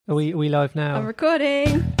Are we live now? I'm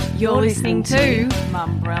recording. You're listening to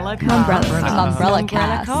Mumbrella Cast. Mumbrella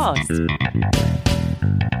Cast.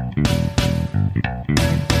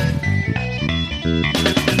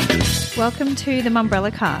 Welcome to the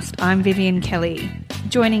Mumbrella Cast. I'm Vivian Kelly.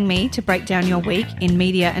 Joining me to break down your week in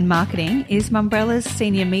media and marketing is Mumbrella's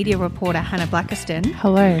senior media reporter Hannah Blackiston.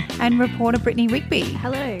 Hello. And reporter Brittany Rigby.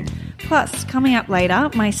 Hello. Plus, coming up later,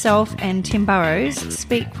 myself and Tim Burrows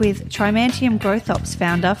speak with Trimantium Growth Ops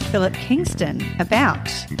founder Philip Kingston about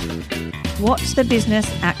what the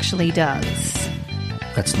business actually does.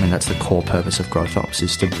 That's the core purpose of Growth Ops,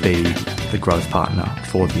 is to be the growth partner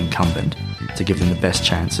for the incumbent, to give them the best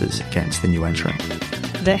chances against the new entrant.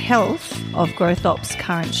 The health of Growth Ops'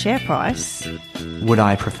 current share price. Would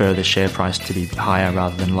I prefer the share price to be higher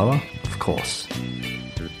rather than lower? Of course.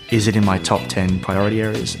 Is it in my top 10 priority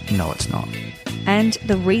areas? No, it's not. And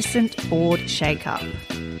the recent board shake-up.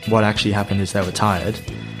 What actually happened is they were tired.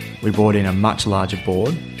 We brought in a much larger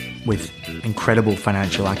board with incredible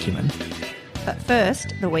financial acumen. But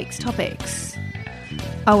first, the week's topics.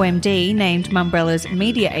 OMD named Mumbrella's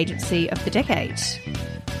media agency of the decade.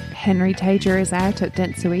 Henry Tager is out at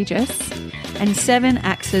Dentsu Aegis. And Seven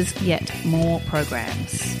axes yet more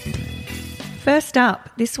programs. First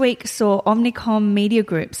up, this week saw Omnicom Media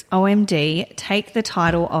Group's OMD take the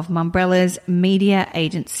title of Mumbrella's media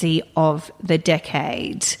agency of the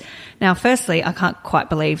decade. Now, firstly, I can't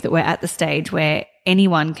quite believe that we're at the stage where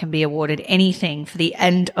anyone can be awarded anything for the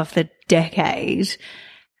end of the decade,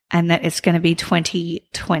 and that it's going to be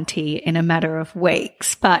 2020 in a matter of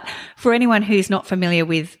weeks. But for anyone who's not familiar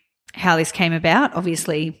with how this came about,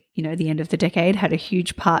 obviously, the end of the decade had a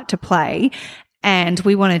huge part to play. And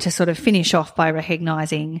we wanted to sort of finish off by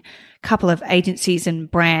recognising a couple of agencies and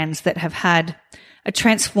brands that have had a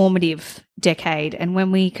transformative decade. And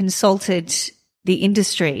when we consulted the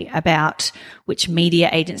industry about which media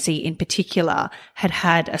agency in particular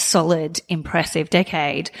had a solid, impressive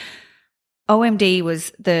decade, OMD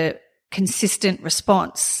was the consistent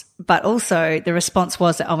response, but also the response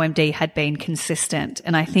was that OMD had been consistent.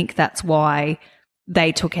 And I think that's why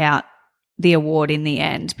they took out the award in the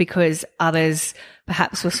end, because others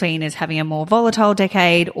perhaps were seen as having a more volatile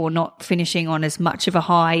decade or not finishing on as much of a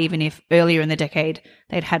high, even if earlier in the decade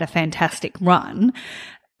they'd had a fantastic run.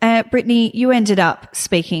 Brittany, you ended up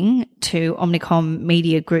speaking to Omnicom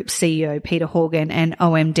Media Group CEO Peter Horgan and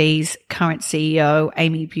OMD's current CEO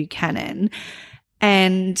Amy Buchanan,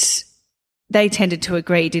 and they tended to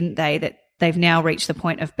agree, didn't they, that they've now reached the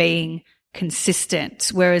point of being consistent,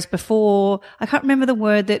 whereas before, I can't remember the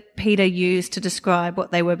word that Peter used to describe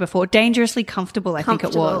what they were before. Dangerously comfortable, I think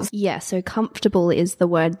it was. Yeah, so comfortable is the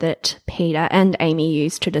word that Peter and Amy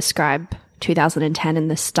used to describe 2010 and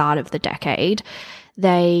the start of the decade.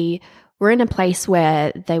 They were in a place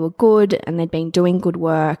where they were good and they'd been doing good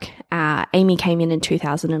work. Amy came in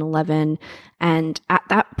 2011, and at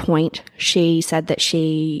that point, she said that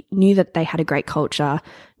she knew that they had a great culture,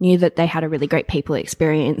 knew that they had a really great people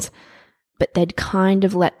experience, but they'd kind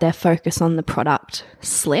of let their focus on the product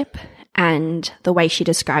slip, and the way she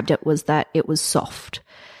described it was that it was soft.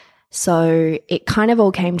 So it kind of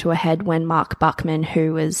all came to a head when Mark Buckman,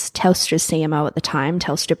 who was Telstra's CMO at the time,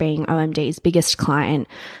 Telstra being OMD's biggest client,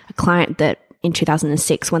 a client that in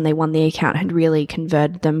 2006, when they won the account, had really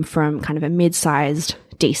converted them from kind of a mid-sized,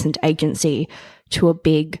 decent agency to a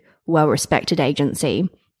big, well-respected agency.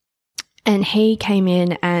 And he came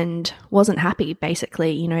in and wasn't happy,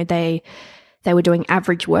 basically. They were doing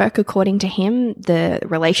average work, according to him. The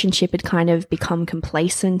relationship had kind of become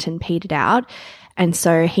complacent and petered out. And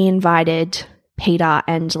so he invited Peter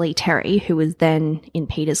and Lee Terry, who was then in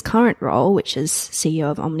Peter's current role, which is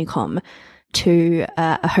CEO of Omnicom, to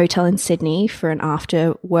a hotel in Sydney for an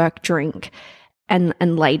after-work drink and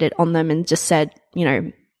laid it on them and just said,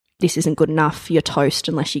 this isn't good enough. You're toast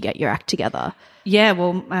unless you get your act together. Yeah,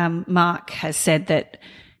 well, Mark has said that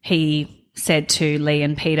he said to Lee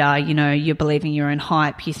and Peter, you're believing your own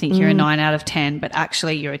hype. You think you're a 9 out of 10, but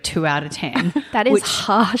actually you're a 2 out of 10. That is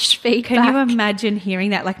harsh feedback. Can you imagine hearing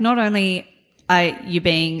that? Like, not only are you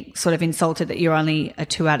being sort of insulted that you're only a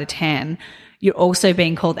 2 out of 10, you're also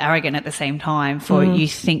being called arrogant at the same time for you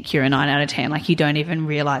think you're a 9 out of 10. Like, you don't even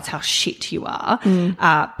realize how shit you are.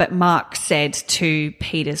 But Mark said, to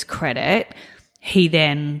Peter's credit, he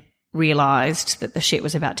then realized that the shit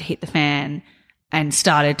was about to hit the fan and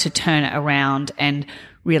started to turn it around and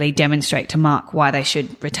really demonstrate to Mark why they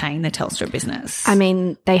should retain the Telstra business. I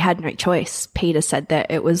mean, they had no choice. Peter said that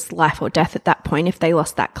it was life or death at that point. If they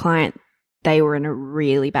lost that client, they were in a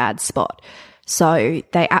really bad spot. So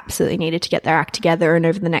they absolutely needed to get their act together. And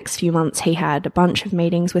over the next few months, he had a bunch of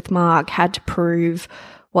meetings with Mark, had to prove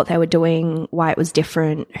what they were doing, why it was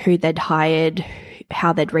different, who they'd hired,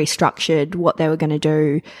 how they'd restructured, what they were going to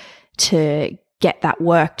do to get that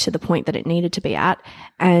work to the point that it needed to be at.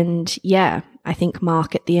 And yeah, I think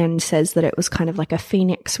Mark at the end says that it was kind of like a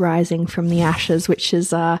phoenix rising from the ashes, which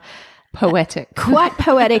is Poetic. quite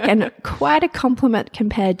poetic and quite a compliment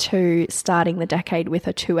compared to starting the decade with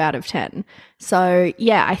a 2 out of 10. So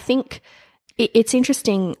yeah, I think it's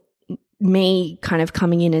interesting me kind of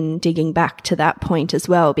coming in and digging back to that point as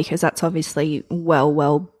well, because that's obviously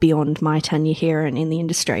well beyond my tenure here and in the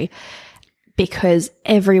industry. Because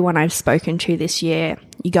everyone I've spoken to this year,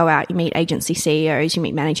 you go out, you meet agency CEOs, you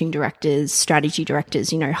meet managing directors, strategy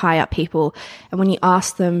directors, high up people. And when you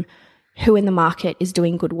ask them who in the market is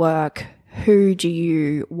doing good work, who do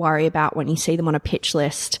you worry about when you see them on a pitch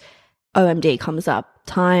list, OMD comes up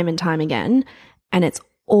time and time again. And it's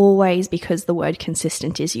always because the word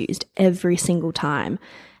consistent is used every single time.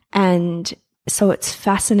 And so it's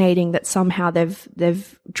fascinating that somehow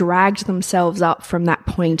they've dragged themselves up from that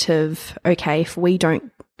point of, okay, if we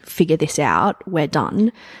don't figure this out, we're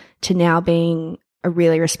done, to now being a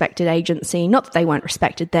really respected agency. Not that they weren't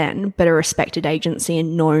respected then, but a respected agency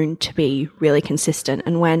and known to be really consistent.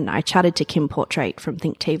 And when I chatted to Kim Portrait from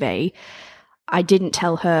Think TV, I didn't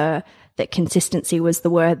tell her that consistency was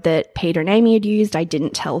the word that Peter and Amy had used. I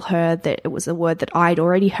didn't tell her that it was a word that I'd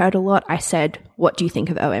already heard a lot. I said, what do you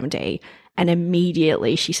think of OMD? And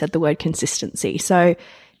immediately she said the word consistency. So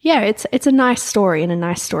yeah, it's a nice story and a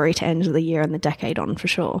nice story to end the year and the decade on for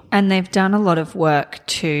sure. And they've done a lot of work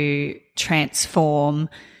to transform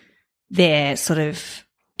their sort of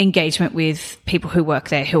engagement with people who work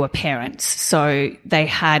there who are parents. So they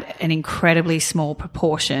had an incredibly small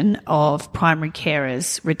proportion of primary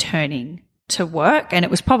carers returning to work, and it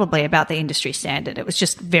was probably about the industry standard. It was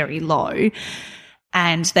just very low.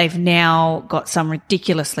 And they've now got some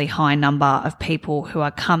ridiculously high number of people who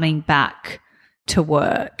are coming back to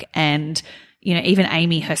work. And, even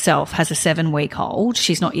Amy herself has a 7-week-old.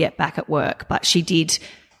 She's not yet back at work, but she did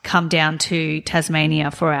come down to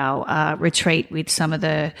Tasmania for our retreat with some of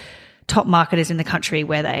the top marketers in the country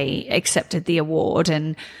where they accepted the award.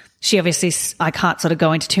 And she obviously, I can't sort of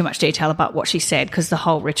go into too much detail about what she said because the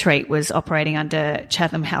whole retreat was operating under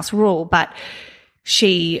Chatham House rule, but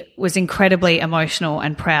she was incredibly emotional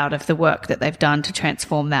and proud of the work that they've done to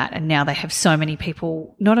transform that. And now they have so many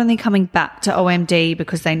people not only coming back to OMD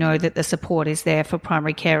because they know that the support is there for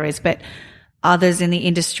primary carers, but others in the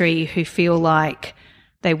industry who feel like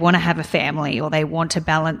they want to have a family or they want to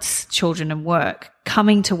balance children and work,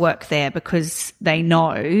 coming to work there because they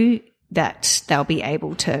know that they'll be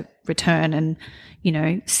able to return and,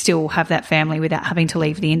 still have that family without having to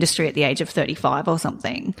leave the industry at the age of 35 or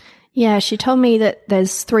something. Yeah, she told me that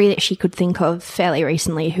there's 3 that she could think of fairly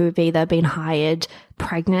recently who have either been hired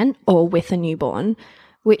pregnant or with a newborn,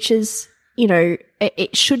 which is,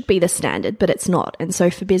 it should be the standard, but it's not. And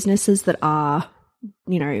so for businesses that are,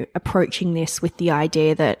 approaching this with the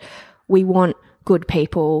idea that we want good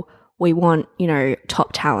people, we want,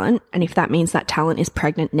 top talent, and if that means that talent is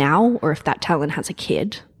pregnant now or if that talent has a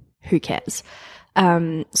kid, who cares?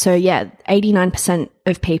 So yeah, 89%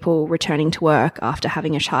 of people returning to work after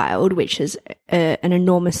having a child, which is an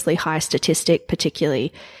enormously high statistic,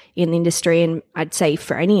 particularly in the industry, and I'd say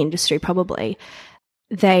for any industry probably.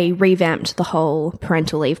 They revamped the whole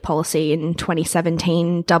parental leave policy in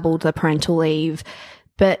 2017, doubled the parental leave.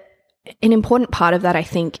 But an important part of that, I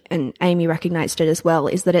think, and Amy recognized it as well,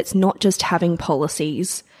 is that it's not just having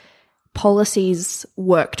policies. Policies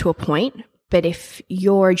work to a point, but if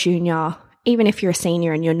you're a junior, even if you're a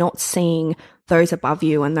senior and you're not seeing those above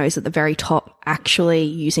you and those at the very top actually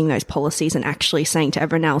using those policies and actually saying to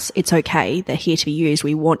everyone else, it's okay, they're here to be used,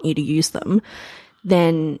 we want you to use them,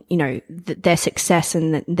 then, their success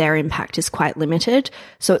and their impact is quite limited.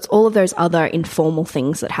 So it's all of those other informal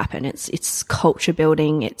things that happen. It's culture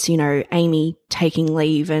building. It's, Amy taking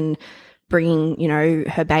leave and bringing,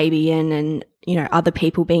 her baby in and, other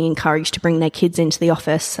people being encouraged to bring their kids into the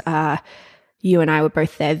office. You and I were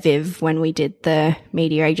both there, Viv, when we did the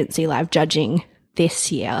Media Agency Live judging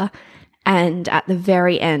this year. And at the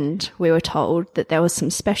very end, we were told that there was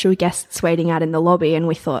some special guests waiting out in the lobby, and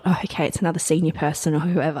we thought, oh, okay, it's another senior person or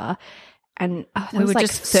whoever. And we were like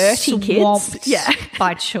just 30 swamped kids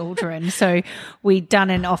by children. So we'd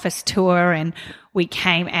done an office tour and we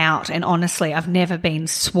came out, and honestly, I've never been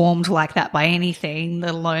swarmed like that by anything,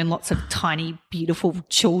 let alone lots of tiny, beautiful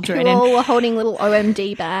children. Who all were holding little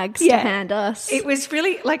OMD bags to hand us. It was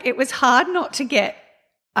really it was hard not to get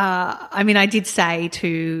I mean, I did say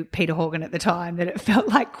to Peter Horgan at the time that it felt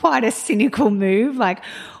like quite a cynical move, like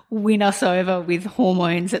win us over with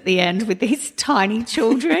hormones at the end with these tiny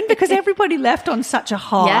children, because everybody left on such a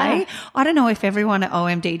high. Yeah. I don't know if everyone at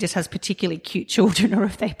OMD just has particularly cute children or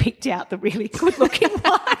if they picked out the really good-looking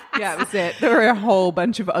ones. Yeah, that was it. There were a whole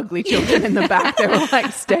bunch of ugly children in the back. They were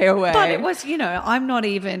like, stay away. But it was, I'm not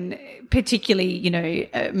even particularly,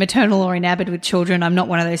 maternal or enamored with children. I'm not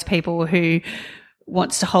one of those people who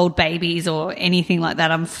wants to hold babies or anything like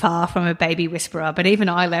that. I'm far from a baby whisperer. But even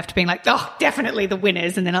I left being like, oh, definitely the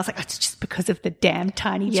winners. And then I was like, it's just because of the damn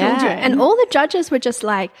tiny children. And all the judges were just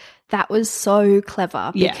like, that was so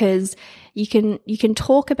clever, because you can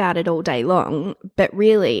talk about it all day long, but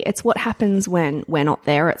really it's what happens when we're not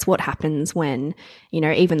there. It's what happens when,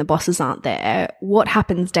 even the bosses aren't there. What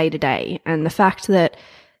happens day to day. And the fact that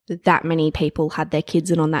many people had their kids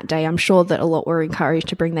in on that day, I'm sure that a lot were encouraged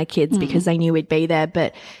to bring their kids because they knew we'd be there.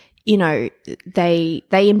 But, they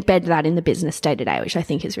embed that in the business day to day, which I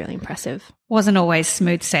think is really impressive. Wasn't always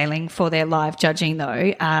smooth sailing for their live judging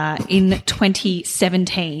though. In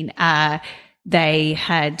 2017, they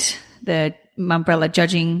had the Mumbrella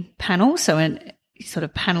judging panel, so a sort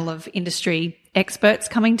of panel of industry experts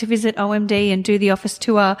coming to visit OMD and do the office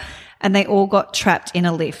tour, and they all got trapped in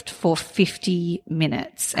a lift for 50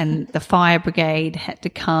 minutes, and the fire brigade had to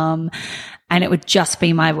come, and it would just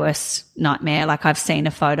be my worst nightmare. Like, I've seen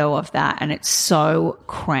a photo of that and it's so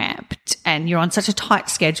cramped, and you're on such a tight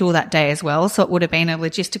schedule that day as well, so it would have been a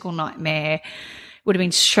logistical nightmare. Would have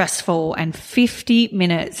been stressful, and 50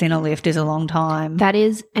 minutes in a lift is a long time. That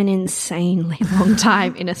is an insanely long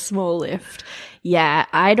time in a small lift. Yeah,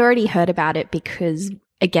 I'd already heard about it because,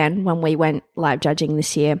 again, when we went live judging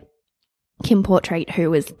this year, Kim Portrait,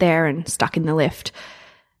 who was there and stuck in the lift,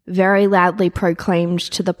 very loudly proclaimed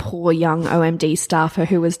to the poor young OMD staffer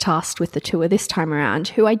who was tasked with the tour this time around,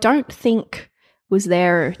 who I don't think was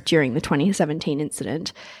there during the 2017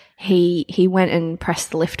 incident. He went and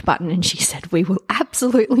pressed the lift button, and she said, we will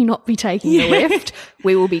absolutely not be taking the lift.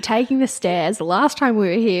 We will be taking the stairs. The last time we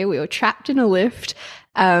were here, we were trapped in a lift.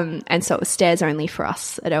 And so it was stairs only for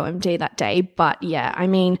us at OMD that day. But yeah, I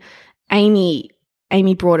mean, Amy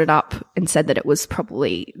brought it up and said that it was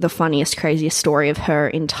probably the funniest, craziest story of her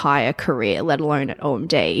entire career, let alone at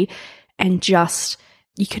OMD. And just,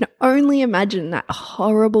 you can only imagine that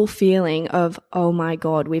horrible feeling of, oh my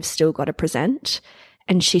God, we've still got to present.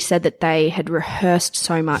 And she said that they had rehearsed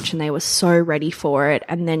so much and they were so ready for it.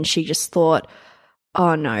 And then she just thought,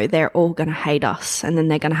 oh no, they're all going to hate us. And then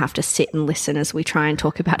they're going to have to sit and listen as we try and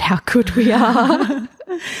talk about how good we are.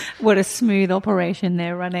 What a smooth operation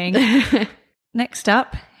they're running. Next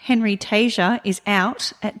up, Henry Tasia is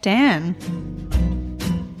out at Dan.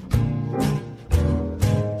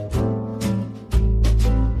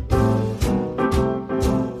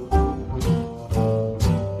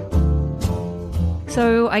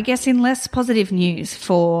 So I guess in less positive news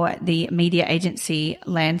for the media agency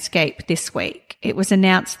landscape this week, it was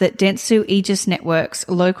announced that Dentsu Aegis Network's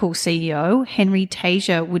local CEO, Henry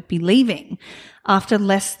Tasia, would be leaving after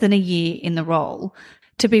less than a year in the role,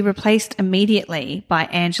 to be replaced immediately by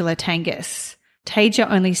Angela Tangus. Tasia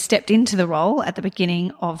only stepped into the role at the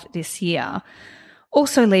beginning of this year.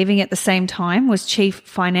 Also leaving at the same time was Chief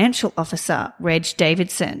Financial Officer Reg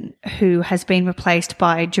Davidson, who has been replaced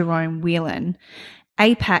by Jerome Whelan.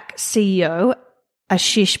 APAC CEO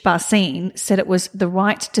Ashish Bhasin said it was the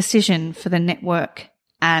right decision for the network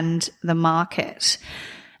and the market.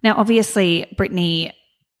 Now, obviously, Brittany,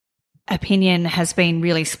 opinion has been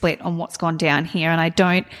really split on what's gone down here, and I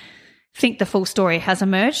don't think the full story has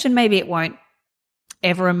emerged, and maybe it won't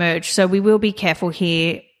ever emerge. So we will be careful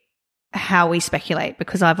here how we speculate,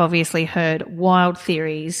 because I've obviously heard wild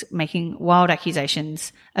theories making wild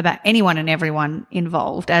accusations about anyone and everyone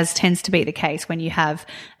involved, as tends to be the case when you have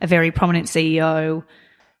a very prominent CEO,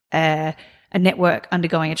 a network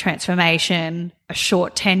undergoing a transformation, a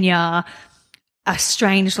short tenure, a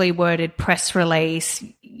strangely worded press release.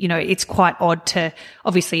 You know, it's quite odd to,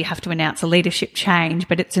 obviously you have to announce a leadership change,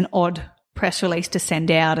 but it's an odd press release to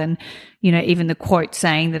send out. And, you know, even the quote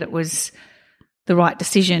saying that it was the right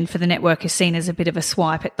decision for the network is seen as a bit of a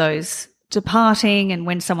swipe at those departing, and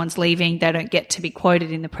when someone's leaving, they don't get to be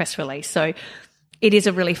quoted in the press release. So it is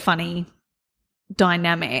a really funny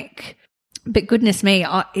dynamic. But goodness me,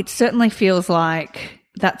 it certainly feels like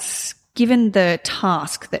that's, given the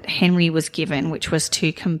task that Henry was given, which was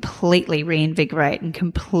to completely reinvigorate and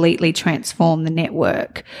completely transform the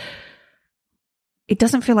network, it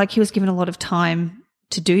doesn't feel like he was given a lot of time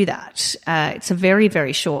to do that. It's a very,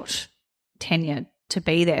 very short tenure to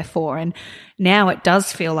be there for. And now it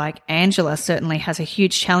does feel like Angela certainly has a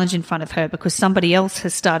huge challenge in front of her because somebody else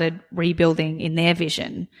has started rebuilding in their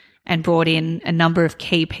vision and brought in a number of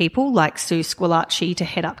key people like Sue Squillace to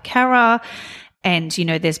head up Cara. And, you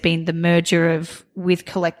know, there's been the merger with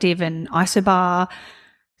Collective and Isobar.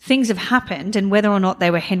 Things have happened, and whether or not they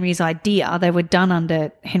were Henry's idea, they were done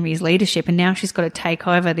under Henry's leadership. And now she's got to take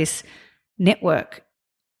over this network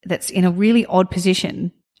that's in a really odd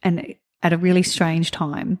position and at a really strange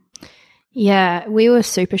time. Yeah, we were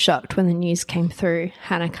super shocked when the news came through.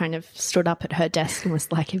 Hannah kind of stood up at her desk and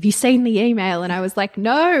was like, "Have you seen the email?" And I was like,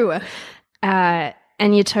 "No." And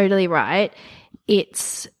you're totally right.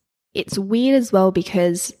 It's weird as well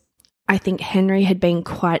because I think Henry had been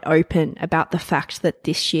quite open about the fact that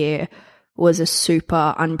this year was a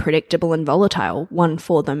super unpredictable and volatile one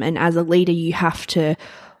for them. And as a leader, you have to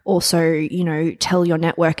also, you know, tell your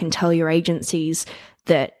network and tell your agencies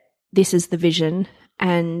that this is the vision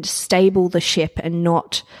and stable the ship and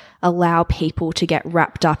not allow people to get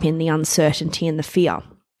wrapped up in the uncertainty and the fear,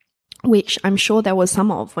 which I'm sure there was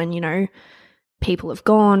some of when, you know, people have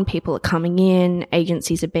gone, people are coming in,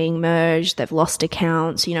 agencies are being merged, they've lost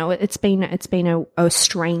accounts, you know, it's been a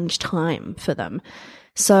strange time for them.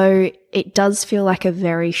 So it does feel like a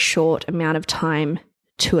very short amount of time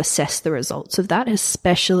to assess the results of that,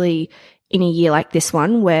 especially in a year like this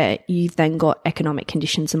one where you've then got economic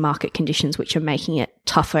conditions and market conditions which are making it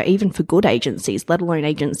tougher even for good agencies, let alone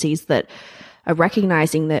agencies that are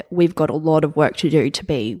recognizing that we've got a lot of work to do to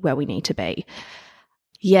be where we need to be.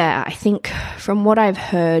 Yeah, I think from what I've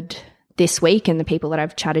heard this week and the people that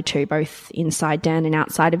I've chatted to, both inside Dan and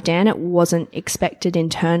outside of Dan, it wasn't expected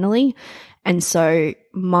internally. And so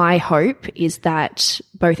my hope is that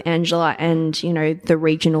both Angela and, you know, the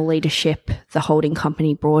regional leadership, the holding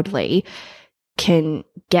company broadly, can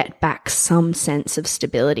get back some sense of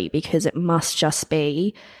stability, because it must just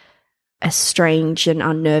be a strange and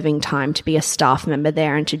unnerving time to be a staff member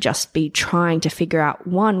there and to just be trying to figure out,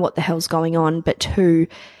 one, what the hell's going on, but two,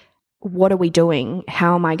 what are we doing?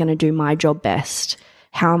 How am I going to do my job best?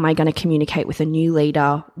 How am I going to communicate with a new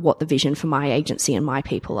leader what the vision for my agency and my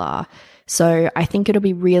people are? So I think it'll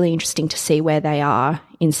be really interesting to see where they are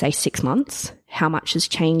in, say, 6 months, how much has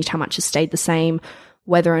changed, how much has stayed the same,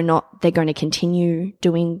 whether or not they're going to continue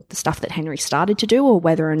doing the stuff that Henry started to do, or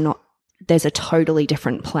whether or not there's a totally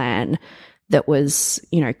different plan that was,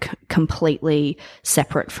 you know, completely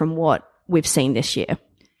separate from what we've seen this year.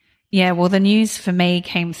 Yeah, well, the news for me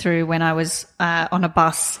came through when I was on a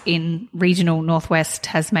bus in regional northwest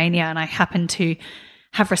Tasmania, and I happened to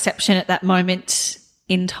have reception at that moment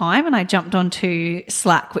in time, and I jumped onto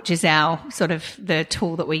Slack, which is our sort of the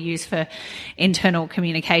tool that we use for internal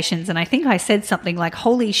communications, and I think I said something like,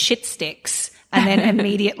 "Holy shit sticks." And then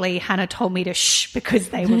immediately Hannah told me to shh because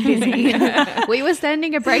they were busy. We were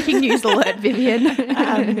sending a breaking news alert,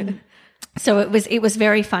 Vivian. So it was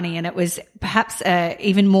very funny, and it was perhaps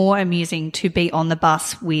even more amusing to be on the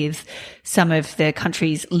bus with some of the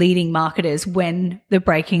country's leading marketers when the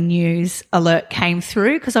breaking news alert came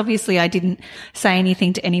through, because obviously I didn't say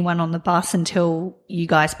anything to anyone on the bus until you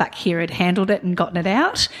guys back here had handled it and gotten it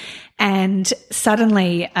out. And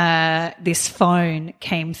suddenly this phone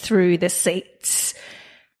came through the seats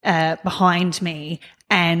behind me,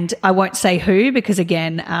 and I won't say who because,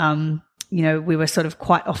 again, you know, we were sort of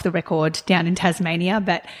quite off the record down in Tasmania,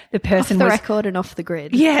 but the person off the record and off the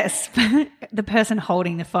grid. Yes. The person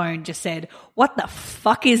holding the phone just said, "What the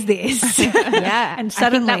fuck is this?" Yeah. And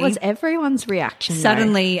suddenly I think that was everyone's reaction.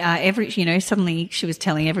 Suddenly, suddenly she was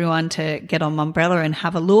telling everyone to get on Mumbrella and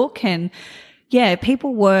have a look. And yeah,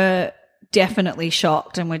 people were definitely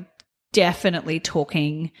shocked and were definitely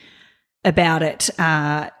talking about it,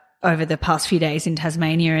 over the past few days in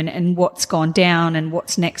Tasmania and what's gone down and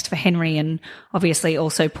what's next for Henry, and obviously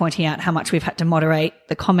also pointing out how much we've had to moderate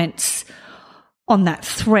the comments on that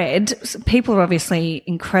thread. So people are obviously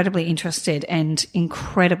incredibly interested and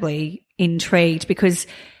incredibly intrigued because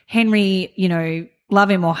Henry, you know,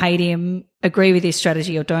 love him or hate him, agree with his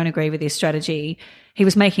strategy or don't agree with his strategy, he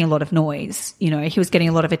was making a lot of noise. You know, he was getting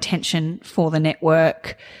a lot of attention for the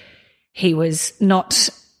network. He was not,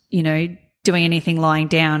 you know, doing anything lying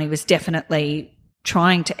down. He was definitely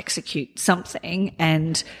trying to execute something.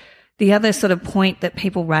 And the other sort of point that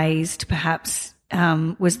people raised perhaps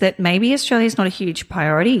was that maybe Australia is not a huge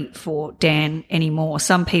priority for Dan anymore.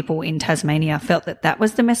 Some people in Tasmania felt that that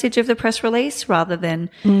was the message of the press release rather than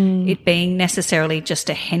it being necessarily just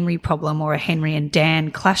a Henry problem or a Henry and Dan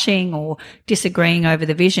clashing or disagreeing over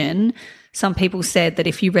the vision. Some people said that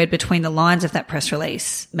if you read between the lines of that press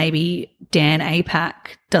release, maybe Dan APAC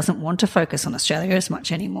doesn't want to focus on Australia as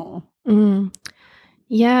much anymore.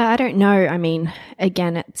 Yeah, I don't know. I mean,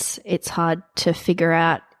 again, it's hard to figure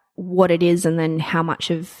out what it is and then how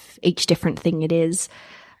much of each different thing it is.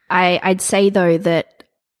 I'd say though that,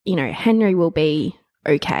 you know, Henry will be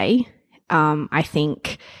okay. I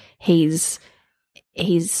think he's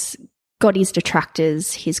got his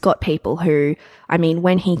detractors. He's got people who, I mean,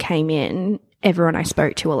 when he came in, everyone I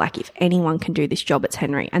spoke to were like, if anyone can do this job, it's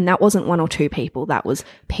Henry. And that wasn't one or two people. That was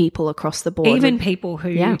people across the board. Even people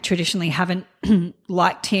who traditionally haven't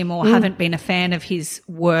liked him or haven't been a fan of his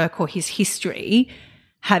work or his history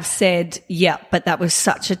have said, yeah, but that was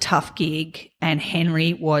such a tough gig and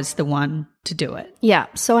Henry was the one to do it. Yeah.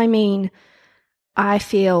 So, I mean, I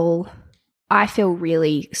feel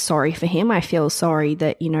really sorry for him. I feel sorry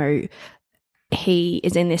that, you know, he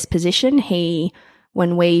is in this position.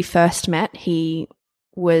 When we first met, he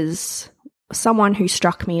was someone who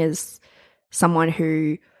struck me as someone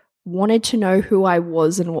who wanted to know who I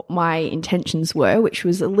was and what my intentions were, which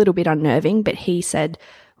was a little bit unnerving. But he said,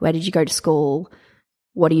 where did you go to school?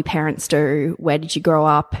 What do your parents do? Where did you grow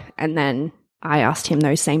up? And then I asked him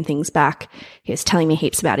those same things back. He was telling me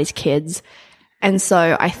heaps about his kids. And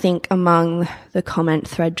so I think among the comment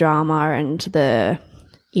thread drama and the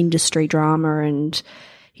industry drama and,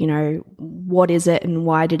 you know, what is it and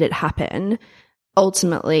why did it happen,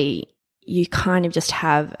 ultimately you kind of just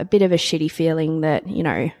have a bit of a shitty feeling that, you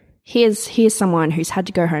know, here's someone who's had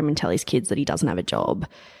to go home and tell his kids that he doesn't have a job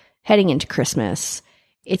heading into Christmas.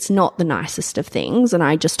 It's not the nicest of things, and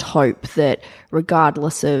I just hope that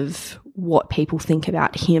regardless of what people think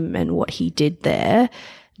about him and what he did there,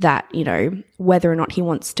 that, you know, whether or not he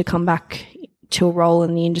wants to come back to a role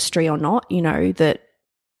in the industry or not, you know, that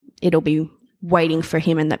it'll be waiting for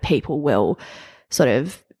him and that people will sort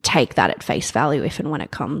of take that at face value if and when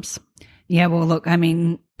it comes. Yeah, well, look, I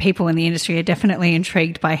mean, people in the industry are definitely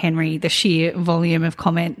intrigued by Henry. The sheer volume of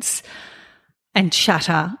comments and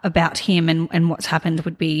chatter about him and what's happened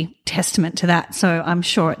would be testament to that. So I'm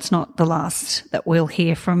sure it's not the last that we'll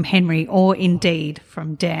hear from Henry or indeed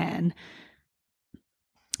from Dan.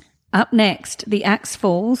 Up next, the axe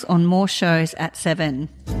falls on more shows at 7.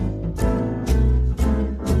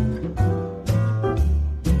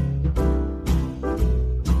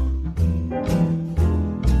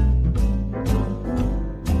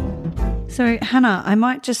 So, Hannah, I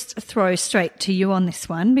might just throw straight to you on this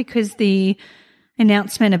one because the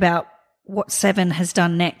announcement about what 7 has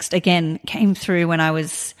done next, again, came through when I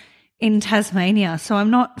was in Tasmania. So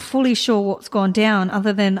I'm not fully sure what's gone down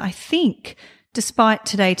other than I think, despite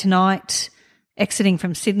Today Tonight exiting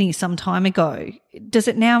from Sydney some time ago, does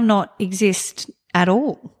it now not exist at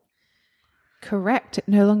all? Correct. It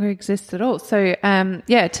no longer exists at all. So,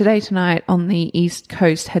 Today Tonight on the East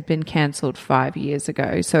Coast had been cancelled 5 years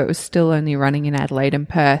ago. So it was still only running in Adelaide and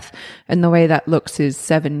Perth. And the way that looks is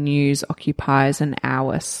 7 News occupies an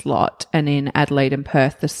hour slot. And in Adelaide and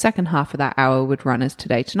Perth, the second half of that hour would run as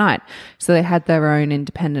Today Tonight. So they had their own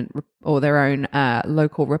independent or their own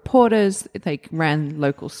local reporters. They ran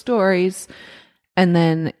local stories. And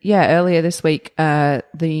then, earlier this week,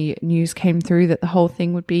 the news came through that the whole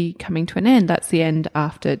thing would be coming to an end. That's the end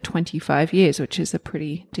after 25 years, which is a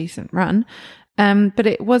pretty decent run. But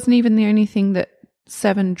it wasn't even the only thing that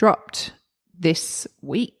 7 dropped this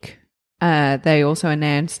week. They also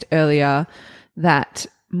announced earlier that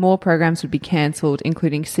more programs would be cancelled,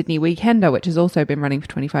 including Sydney Weekender, which has also been running for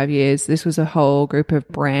 25 years. This was a whole group of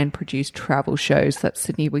brand-produced travel shows. That's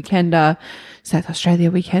Sydney Weekender, South Australia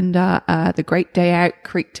Weekender, The Great Day Out,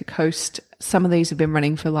 Creek to Coast. Some of these have been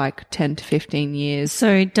running for like 10 to 15 years.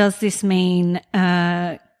 So does this mean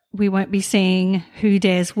we won't be seeing Who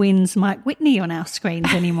Dares Wins Mike Whitney on our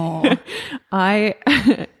screens anymore?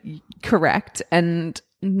 Correct. And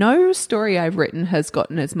no story I've written has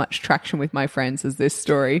gotten as much traction with my friends as this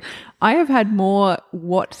story. I have had more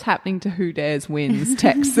what's happening to Who Dares Wins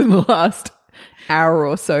texts in the last hour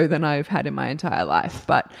or so than I've had in my entire life.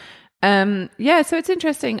 But so it's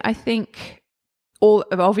interesting. I think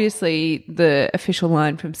obviously the official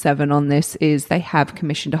line from 7 on this is they have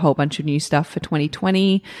commissioned a whole bunch of new stuff for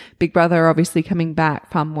 2020. Big Brother obviously coming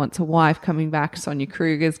back, Farm Wants a Wife coming back, Sonia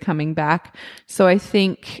Kruger's coming back. So I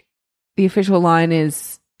think the official line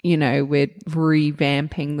is, you know, we're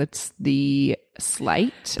revamping the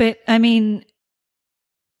slate. But, I mean,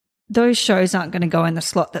 those shows aren't going to go in the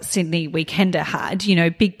slot that Sydney Weekender had. You know,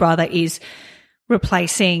 Big Brother is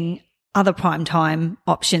replacing other primetime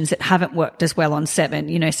options that haven't worked as well on 7.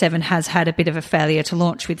 You know, 7 has had a bit of a failure to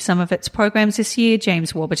launch with some of its programs this year.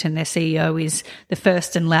 James Warburton, their CEO, is the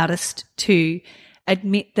first and loudest to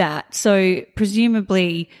admit that. So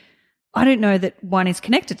presumably I don't know that one is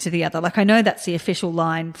connected to the other. Like, I know that's the official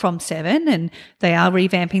line from Seven, and they are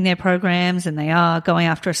revamping their programs and they are going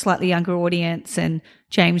after a slightly younger audience, and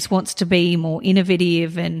James wants to be more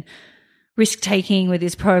innovative and risk-taking with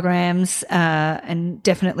his programs, and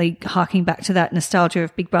definitely harking back to that nostalgia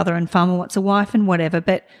of Big Brother and Farmer Wants a Wife and whatever.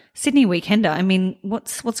 But Sydney Weekender, I mean,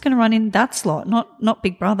 what's going to run in that slot? Not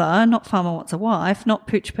Big Brother, not Farmer Wants a Wife, not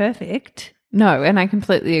Pooch Perfect. No, and I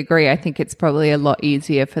completely agree. I think it's probably a lot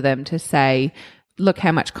easier for them to say, look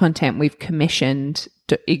how much content we've commissioned,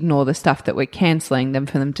 to ignore the stuff that we're cancelling, than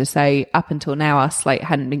for them to say, up until now, our slate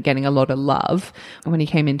hadn't been getting a lot of love. When he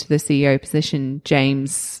came into the CEO position,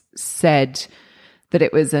 James said that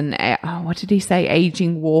it was what did he say?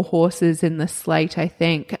 Aging war horses in the slate, I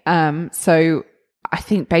think. So I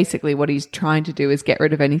think basically what he's trying to do is get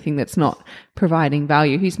rid of anything that's not providing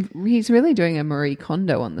value. He's really doing a Marie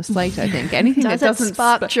Kondo on the slate, I think. Anything that doesn't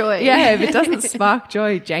spark joy. Yeah, if it doesn't spark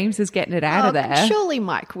joy, James is getting it out of there. Surely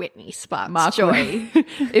Mike Whitney sparks joy.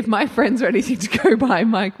 If my friends are anything to go by,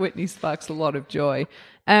 Mike Whitney sparks a lot of joy.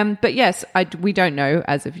 But yes, we don't know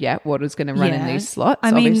as of yet what is going to run in these slots.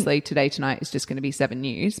 I mean, obviously, Today Tonight is just going to be 7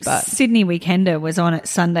 News. But Sydney Weekender was on at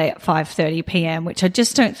Sunday at 5:30 p.m, which I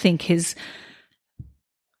just don't think is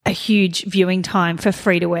a huge viewing time for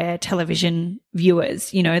free-to-air television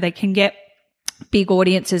viewers. You know, they can get big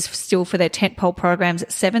audiences still for their tentpole programs at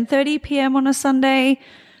 7:30 p.m. on a Sunday.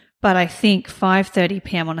 But I think 5:30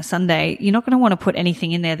 p.m. on a Sunday, you're not going to want to put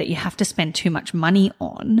anything in there that you have to spend too much money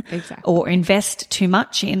on or invest too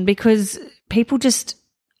much in, because people just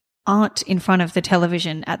aren't in front of the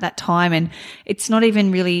television at that time. And it's not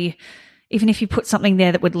even really, even if you put something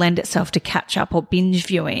there that would lend itself to catch up or binge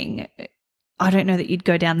viewing, I don't know that you'd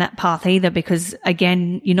go down that path either, because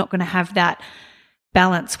again, you're not going to have that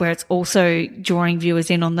balance where it's also drawing viewers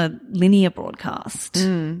in on the linear broadcast.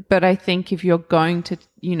 But I think if you're going to,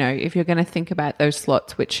 if you're going to think about those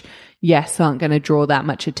slots, which yes, aren't going to draw that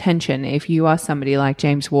much attention, if you are somebody like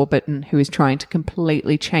James Warburton, who is trying to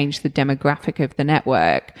completely change the demographic of the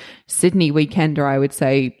network, Sydney Weekender, I would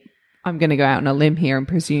say, I'm going to go out on a limb here and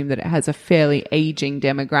presume that it has a fairly aging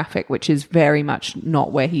demographic, which is very much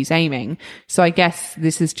not where he's aiming. So I guess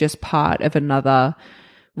this is just part of another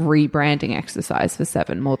rebranding exercise for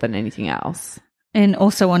Seven more than anything else. And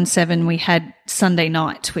also on Seven, we had Sunday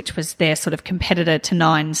Night, which was their sort of competitor to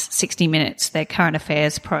Nine's 60 Minutes, their current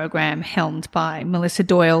affairs program helmed by Melissa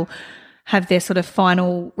Doyle, have their sort of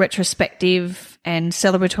final retrospective and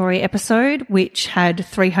celebratory episode, which had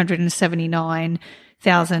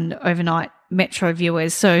 379,000 overnight Metro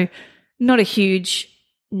viewers. So not a huge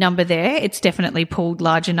number there. It's definitely pulled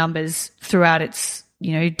larger numbers throughout its,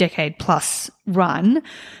 decade plus run.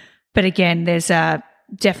 But again, there's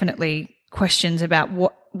definitely questions about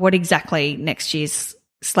what exactly next year's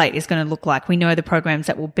slate is going to look like. We know the programs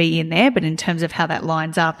that will be in there, but in terms of how that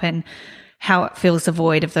lines up and how it fills the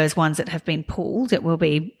void of those ones that have been pulled, it will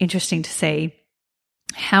be interesting to see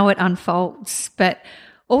how it unfolds. But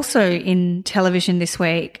also in television this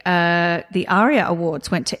week, the ARIA Awards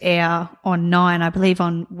went to air on 9, I believe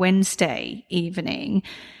on Wednesday evening,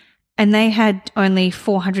 and they had only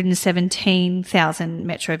 417,000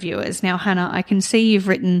 Metro viewers. Now, Hannah, I can see you've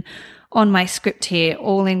written on my script here,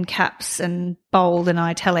 all in caps and bold and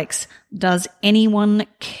italics, does anyone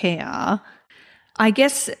care? I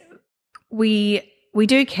guess we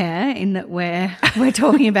do care in that we're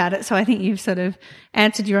talking about it. So I think you've sort of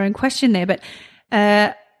answered your own question there. But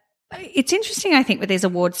it's interesting, I think, with these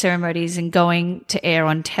award ceremonies and going to air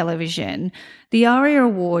on television. The ARIA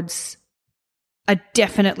Awards are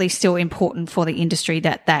definitely still important for the industry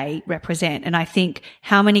that they represent. And I think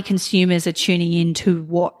how many consumers are tuning in to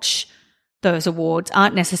watch those awards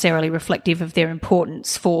aren't necessarily reflective of their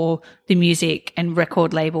importance for the music and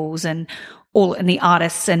record labels and the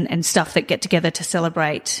artists and stuff that get together to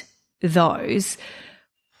celebrate those.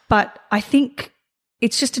 But I think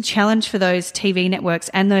it's just a challenge for those TV networks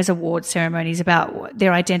and those award ceremonies about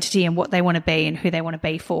their identity and what they want to be and who they want to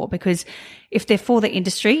be for. Because if they're for the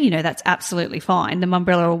industry, that's absolutely fine. The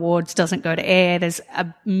Mumbrella Awards doesn't go to air. There's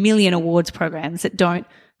a million awards programs that don't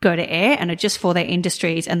go to air and are just for their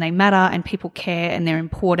industries, and they matter and people care and they're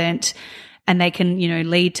important, and they can,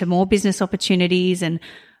 lead to more business opportunities and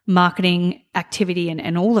marketing activity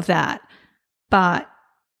and all of that. But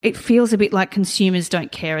it feels a bit like consumers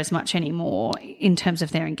don't care as much anymore in terms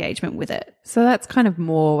of their engagement with it. So that's kind of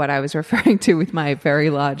more what I was referring to with my very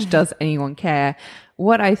large, does anyone care?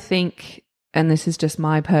 What I think and this is just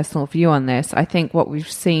my personal view on this, I think what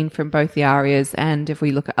we've seen from both the ARIAs and if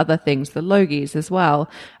we look at other things, the Logies as well,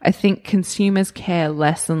 I think consumers care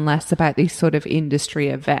less and less about these sort of industry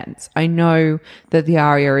events. I know that the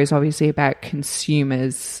ARIA is obviously about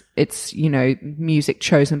consumers. It's, you know, music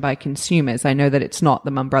chosen by consumers. I know that it's not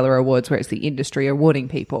the Mumbrella Awards where it's the industry awarding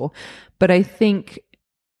people. But I think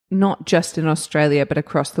not just in Australia, but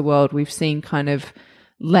across the world, we've seen kind of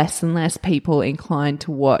less and less people inclined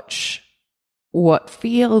to watch what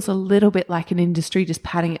feels a little bit like an industry just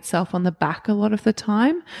patting itself on the back a lot of the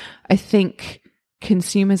time. I think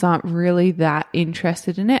consumers aren't really that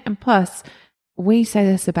interested in it. And plus, we say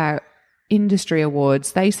this about industry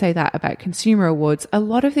awards. They say that about consumer awards. A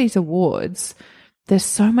lot of these awards, there's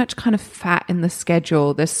so much kind of fat in the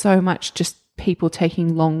schedule. There's so much just people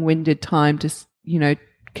taking long-winded time to, you know,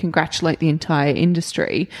 congratulate the entire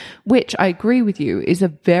industry, which I agree with you is a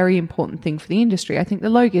very important thing for the industry. I think the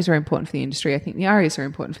Logies are important for the industry. I think the ARIAs are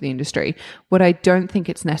important for the industry. What I don't think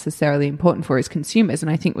it's necessarily important for is consumers. And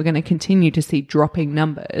I think we're going to continue to see dropping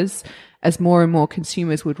numbers as more and more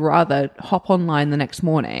consumers would rather hop online the next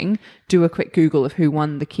morning, do a quick Google of who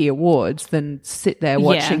won the key awards than sit there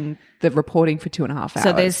watching the reporting for 2.5 hours.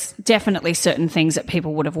 So there's definitely certain things that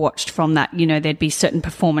people would have watched from that. You know, there'd be certain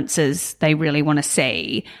performances they really want to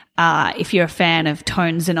see. If you're a fan of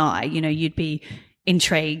Tones and I, you know, you'd be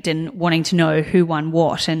intrigued and wanting to know who won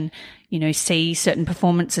what and, you know, see certain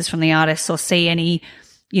performances from the artists or see any,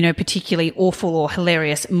 you know, particularly awful or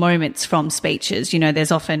hilarious moments from speeches. You know,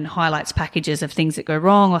 there's often highlights packages of things that go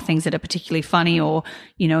wrong or things that are particularly funny or,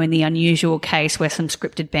 you know, in the unusual case where some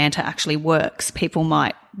scripted banter actually works, people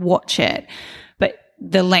might watch it. But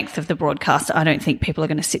the length of the broadcast, I don't think people are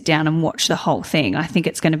going to sit down and watch the whole thing. I think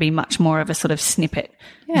it's going to be much more of a sort of snippet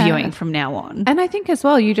viewing from now on. And I think as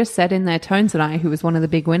well, you just said in there, Tones and I, who was one of the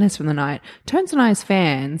big winners from the night, Tones and I's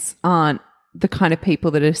fans aren't the kind of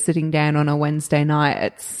people that are sitting down on a Wednesday night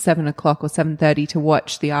at 7 o'clock or 7:30 to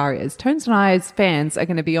watch the ARIAs. Tones and I's fans are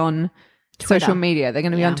going to be on social media. They're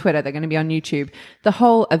going to be on Twitter. They're going to be on YouTube. The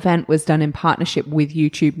whole event was done in partnership with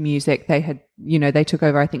YouTube Music. They had, you know, they took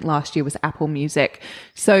over, I think last year was Apple Music.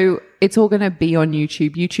 So it's all going to be on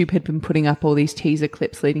YouTube. YouTube had been putting up all these teaser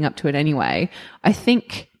clips leading up to it anyway. I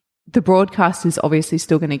think the broadcast is obviously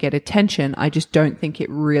still going to get attention. I just don't think it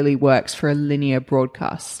really works for a linear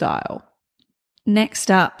broadcast style. Next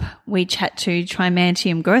up, we chat to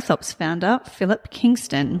Trimantium Growth Ops founder, Philip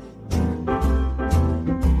Kingston.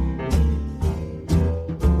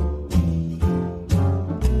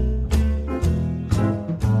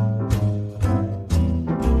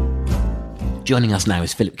 Joining us now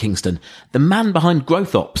is Philip Kingston, the man behind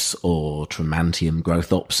Growth Ops, or Trimantium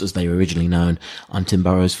Growth Ops as they were originally known. I'm Tim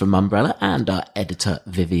Burrows from Mumbrella, and our editor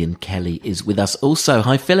Vivian Kelly is with us also.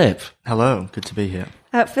 Hi Philip. Hello, good to be here.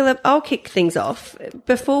 Philip, I'll kick things off.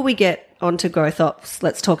 Before we get onto Growth Ops,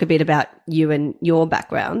 let's talk a bit about you and your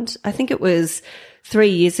background. I think it was 3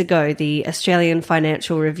 years ago, the Australian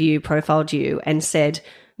Financial Review profiled you and said,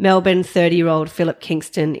 Melbourne 30-year-old Philip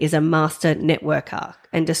Kingston is a master networker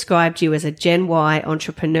and described you as a Gen Y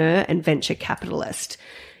entrepreneur and venture capitalist.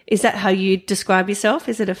 Is that how you describe yourself?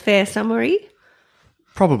 Is it a fair summary?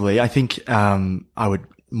 Probably. I think I would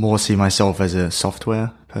more see myself as a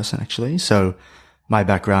software person, actually. So my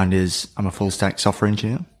background is I'm a full-stack software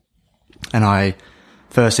engineer, and I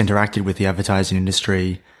first interacted with the advertising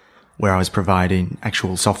industry where I was providing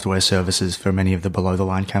actual software services for many of the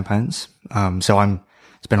below-the-line campaigns. So I'm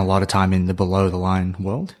spent a lot of time in the below-the-line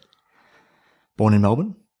world. Born in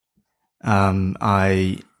Melbourne.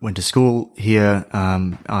 I went to school here.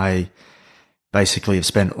 I basically have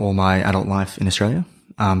spent all my adult life in Australia,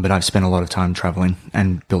 but I've spent a lot of time traveling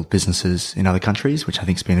and built businesses in other countries, which I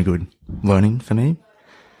think has been a good learning for me.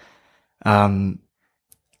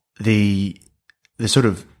 The sort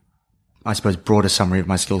of, I suppose, broader summary of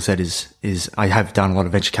my skill set is I have done a lot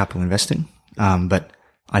of venture capital investing, but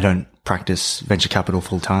I don't practice venture capital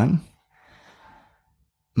full time.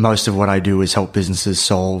 Most of what I do is help businesses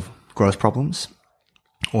solve growth problems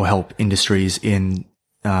or help industries in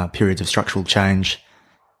periods of structural change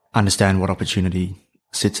understand what opportunity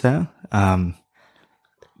sits there.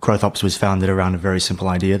 Growth Ops was founded around a very simple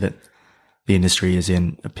idea that the industry is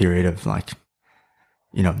in a period of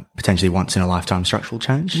potentially once in a lifetime structural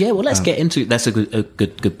change. Yeah, well, let's get into it. That's a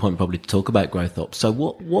good point probably to talk about Growth Ops. So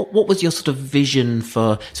what was your sort of vision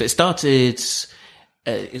for, so it started,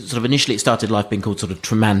 initially it started life being called sort of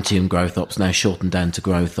Trimantium Growth Ops, now shortened down to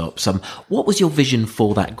Growth Ops. What was your vision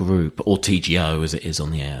for that group, or TGO as it is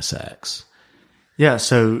on the ASX? Yeah,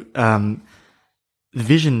 so the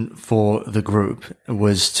vision for the group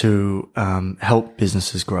was to help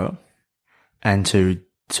businesses grow and to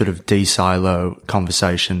sort of de-silo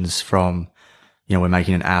conversations from, we're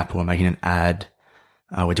making an app or we're making an ad,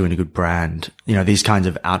 we're doing a good brand, these kinds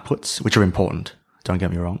of outputs, which are important. Don't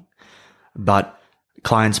get me wrong. But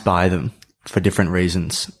clients buy them for different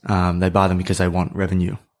reasons. They buy them because they want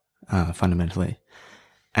revenue, fundamentally.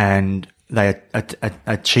 And they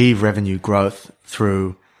achieve revenue growth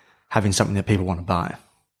through having something that people want to buy.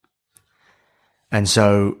 And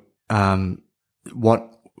so,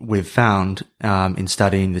 what we've found, in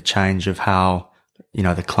studying the change of how,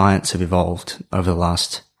 the clients have evolved over the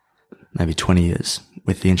last maybe 20 years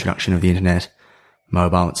with the introduction of the internet,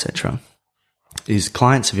 mobile, etc., is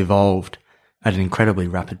clients have evolved at an incredibly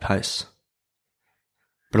rapid pace.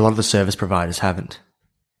 But a lot of the service providers haven't.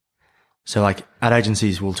 So like ad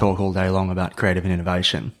agencies will talk all day long about creative and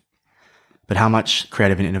innovation, but how much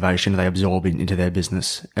creative and innovation are they absorbing into their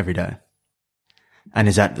business every day? And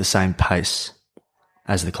is that the same pace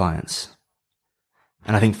as the clients?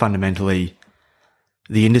 And I think fundamentally,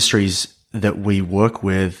 the industries that we work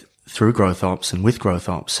with through Growth Ops and with Growth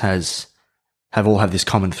Ops have all this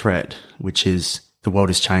common thread, which is the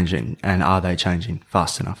world is changing, and are they changing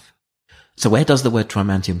fast enough? So where does the word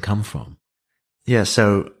Trimantium come from? Yeah,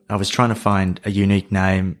 so I was trying to find a unique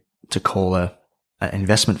name to call an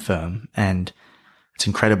investment firm, and it's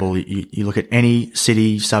incredible. You look at any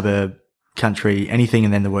city, suburb, country, anything,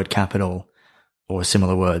 and then the word capital or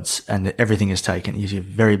similar words, and everything is taken. You see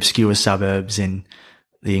very obscure suburbs in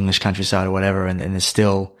the English countryside or whatever, and they're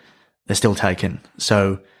still taken.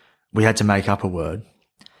 So we had to make up a word,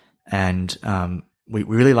 and we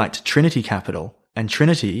really liked Trinity Capital, and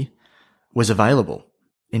Trinity was available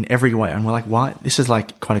in every way. And we're like, why? This is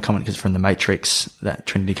like quite a common, because from the Matrix, that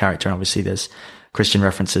Trinity character, and obviously there's Christian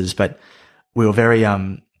references, but we were very,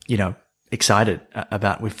 excited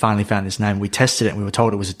about, we finally found this name. We tested it and we were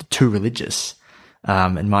told it was too religious,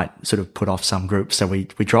 and might sort of put off some groups. So we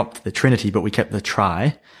dropped the Trinity, but we kept the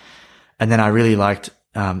Tri. And then I really liked,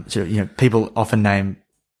 people often name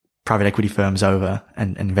private equity firms over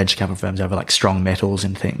and venture capital firms over like strong metals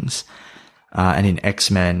and things. And in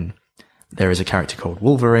X-Men, there is a character called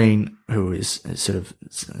Wolverine who is sort of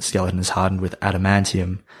skeleton is hardened with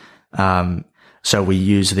adamantium. So we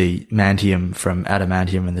use the mantium from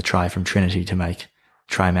adamantium and the tri from Trinity to make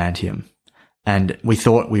trimantium. And we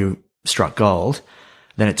thought we struck gold.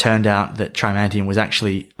 Then it turned out that trimantium was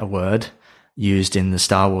actually a word used in the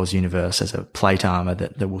Star Wars universe as a plate armor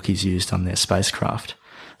that the Wookiees used on their spacecraft.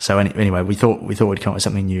 So anyway, we thought we'd come up with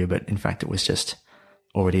something new, but in fact it was just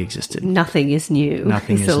already existed. Nothing is new.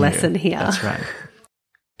 Nothing is the new. lesson here. That's right.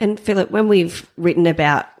 And Philip, when we've written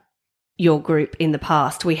about your group in the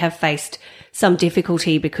past, we have faced some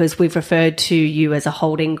difficulty because we've referred to you as a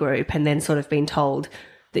holding group and then sort of been told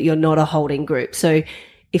that you're not a holding group. So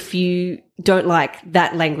if you don't like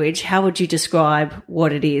that language, how would you describe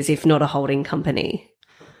what it is if not a holding company?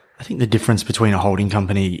 I think the difference between a holding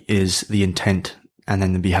company is the intent and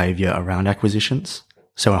then the behavior around acquisitions.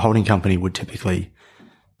 So a holding company would typically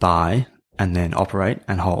buy and then operate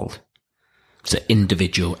and hold. So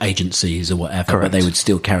individual agencies or whatever, Correct. But they would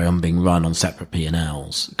still carry on being run on separate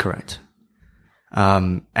P&Ls. Correct.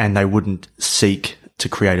 And they wouldn't seek to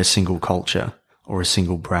create a single culture or a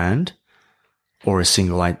single brand or a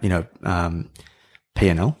single,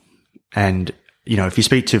 P&L. And, if you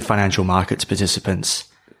speak to financial markets participants,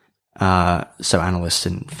 so analysts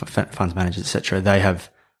and funds managers, etc., they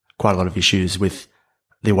have quite a lot of issues with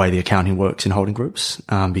the way the accounting works in holding groups,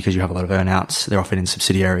 because you have a lot of earnouts. They're often in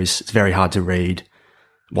subsidiaries. It's very hard to read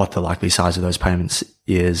what the likely size of those payments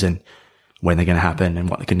is and when they're going to happen and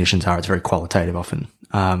what the conditions are. It's very qualitative often.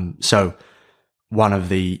 So one of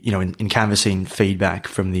the, in canvassing feedback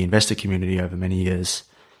from the investor community over many years,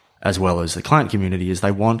 as well as the client community, is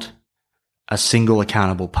they want a single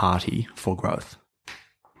accountable party for growth.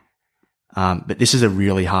 But this is a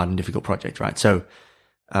really hard and difficult project, right? So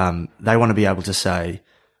they want to be able to say,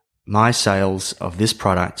 my sales of this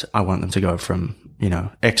product, I want them to go from,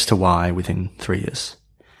 X to Y within 3 years.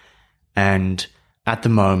 And at the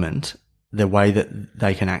moment, the way that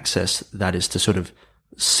they can access that is to sort of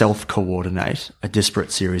self-coordinate a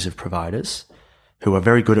disparate series of providers who are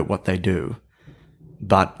very good at what they do.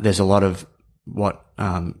 But there's a lot of what,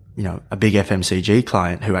 a big FMCG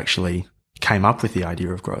client who actually came up with the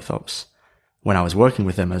idea of Growth Ops. When I was working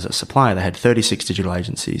with them as a supplier, they had 36 digital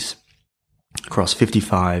agencies across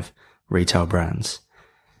 55 retail brands.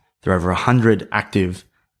 There are over 100 active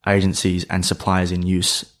agencies and suppliers in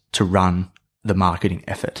use to run the marketing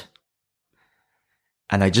effort.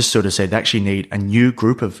 And they just sort of said they actually need a new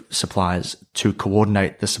group of suppliers to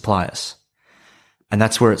coordinate the suppliers. And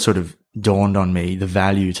that's where it sort of dawned on me, the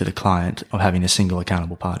value to the client of having a single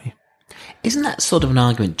accountable party. Isn't that sort of an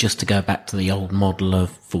argument just to go back to the old model of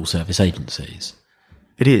full service agencies?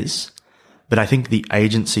 It is, but I think the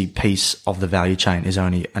agency piece of the value chain is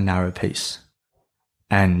only a narrow piece.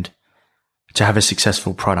 And to have a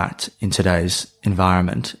successful product in today's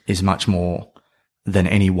environment is much more than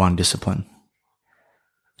any one discipline.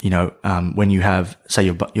 You know, when you have, say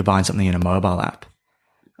you're buying something in a mobile app,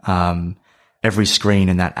 every screen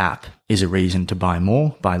in that app is a reason to buy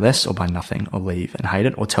more, buy less, or buy nothing, or leave and hate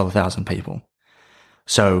it, or tell 1,000 people.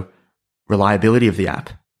 So reliability of the app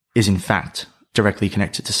is in fact directly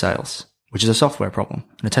connected to sales, which is a software problem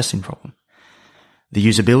and a testing problem. The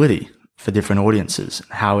usability for different audiences,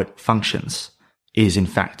 how it functions, is in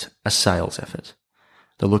fact a sales effort.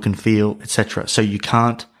 The look and feel, etc. So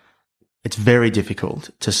it's very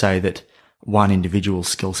difficult to say that one individual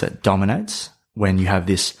skill set dominates when you have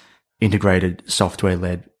this integrated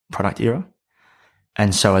software-led product era.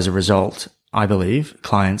 And so as a result, I believe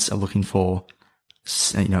clients are looking for,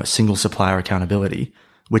 a single supplier accountability,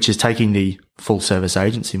 which is taking the full service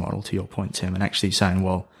agency model, to your point, Tim, and actually saying,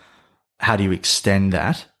 well, how do you extend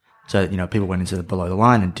that? So, people went into the below the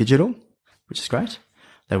line and digital, which is great.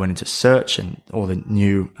 They went into search and all the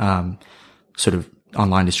new sort of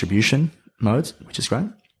online distribution modes, which is great.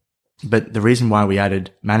 But the reason why we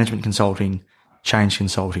added management consulting, change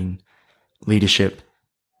consulting, leadership,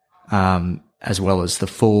 as well as the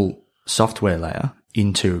full software layer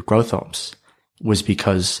into growth ops was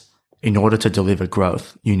because in order to deliver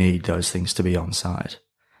growth, you need those things to be on site.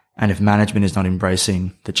 And if management is not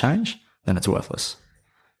embracing the change, then it's worthless.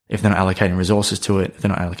 If they're not allocating resources to it, if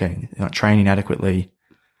they're not training adequately,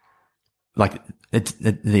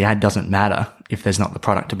 the ad doesn't matter if there's not the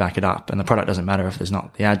product to back it up, and the product doesn't matter if there's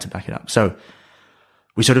not the ad to back it up. So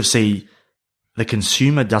we sort of see the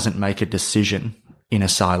consumer doesn't make a decision in a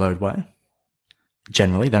siloed way.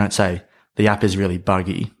 Generally, they don't say the app is really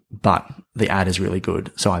buggy, but the ad is really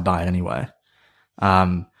good, so I buy it anyway.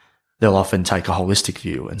 They'll often take a holistic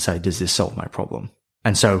view and say, does this solve my problem?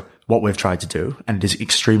 And so what we've tried to do, and it is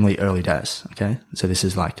extremely early days, okay? So this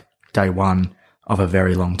is like day one of a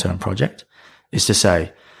very long-term project, is to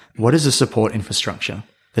say, what is the support infrastructure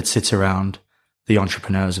that sits around the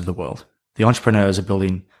entrepreneurs of the world? The entrepreneurs are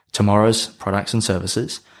building tomorrow's products and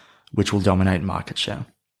services, which will dominate market share.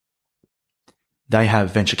 They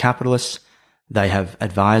have venture capitalists, they have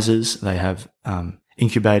advisors, they have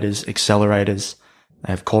incubators, accelerators,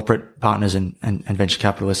 they have corporate partners and venture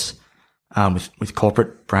capitalists with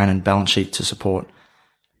corporate brand and balance sheet to support.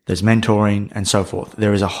 There's mentoring and so forth.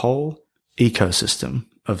 There is a whole ecosystem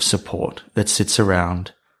of support that sits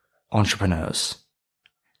around entrepreneurs.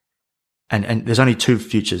 And there's only two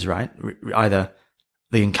futures, right? Either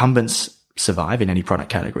the incumbents survive in any product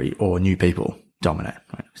category or new people dominate,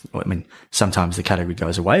 right? I mean, sometimes the category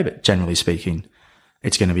goes away, but generally speaking,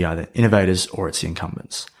 it's going to be either innovators or it's the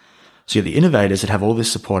incumbents. So you're the innovators that have all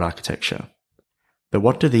this support architecture. But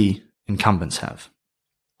what do the incumbents have?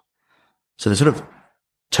 So the sort of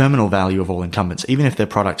terminal value of all incumbents, even if their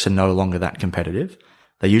products are no longer that competitive,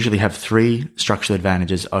 they usually have three structural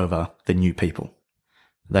advantages over the new people.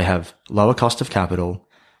 They have lower cost of capital,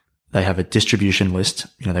 they have a distribution list,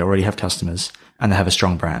 they already have customers, and they have a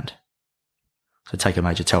strong brand. So take a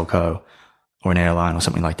major telco or an airline or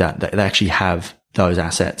something like that. They actually have those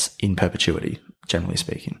assets in perpetuity, generally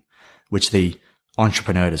speaking, which the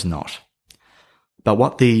entrepreneur does not. But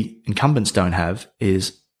what the incumbents don't have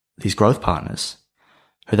is these growth partners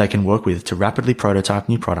who they can work with to rapidly prototype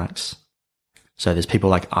new products. So there's people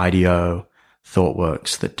like IDEO,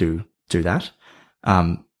 ThoughtWorks that do that,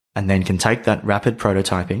 and then can take that rapid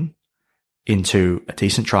prototyping into a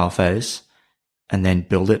decent trial phase and then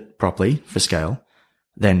build it properly for scale,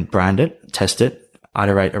 then brand it, test it,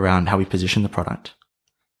 iterate around how we position the product,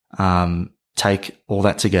 take all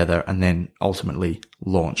that together and then ultimately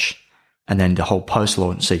launch. And then the whole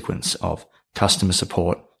post-launch sequence of customer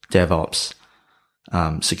support, DevOps,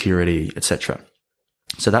 security, etc.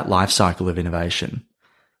 So that life cycle of innovation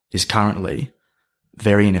is currently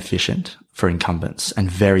very inefficient for incumbents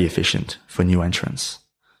and very efficient for new entrants.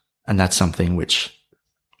 And that's something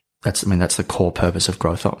that's the core purpose of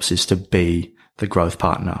Growth Ops, is to be the growth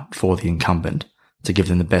partner for the incumbent to give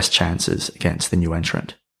them the best chances against the new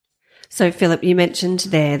entrant. So, Philip, you mentioned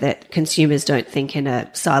there that consumers don't think in a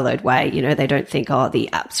siloed way. They don't think, the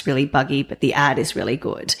app's really buggy, but the ad is really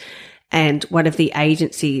good. And one of the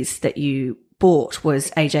agencies that you bought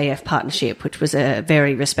was AJF Partnership, which was a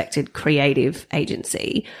very respected creative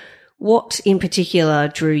agency. What in particular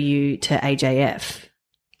drew you to AJF?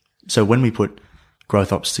 So when we put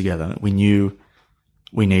Growth Ops together, we knew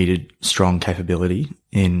we needed strong capability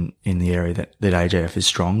in the area that AJF is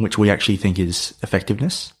strong, which we actually think is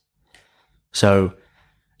effectiveness. So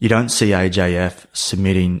you don't see AJF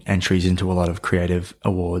submitting entries into a lot of creative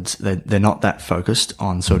awards. They're not that focused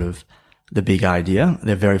on sort of the big idea.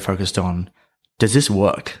 They're very focused on, does this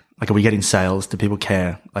work? Like, are we getting sales? Do people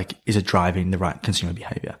care? Like, is it driving the right consumer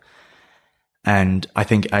behavior? And I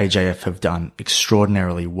think AJF have done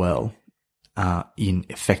extraordinarily well in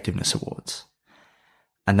effectiveness awards.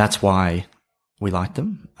 And that's why we like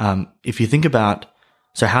them. If you think about,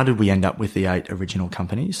 so how did we end up with the 8 original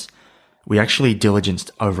companies? We actually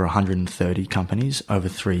diligenced over 130 companies over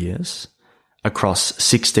 3 years across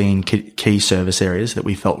 16 key service areas that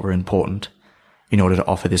we felt were important in order to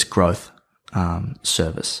offer this growth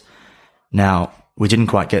service. Now, we didn't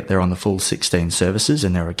quite get there on the full 16 services,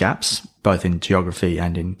 and there are gaps both in geography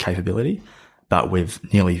and in capability, but we've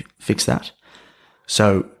nearly fixed that.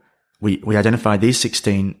 So we identified these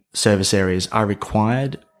 16 service areas are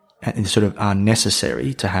required and sort of are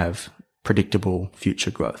necessary to have predictable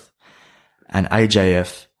future growth. And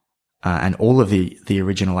AJF and all of the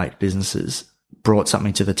original 8 businesses brought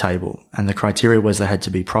something to the table. And the criteria was they had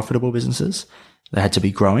to be profitable businesses. They had to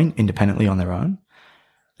be growing independently on their own.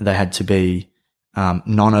 They had to be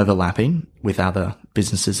non-overlapping with other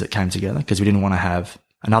businesses that came together, because we didn't want to have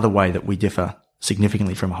another way that we differ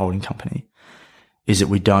significantly from a holding company is that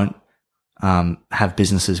we don't have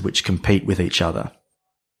businesses which compete with each other.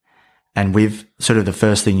 And we've sort of, the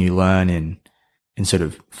first thing you learn in sort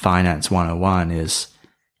of finance 101 is,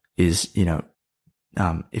 you know,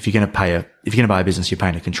 if you're going to buy a business, you're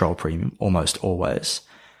paying a control premium almost always.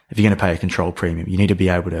 If you're going to pay a control premium, you need to be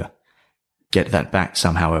able to get that back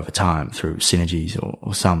somehow over time through synergies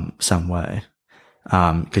or some way.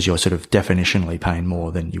 Because you're sort of definitionally paying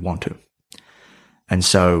more than you want to. And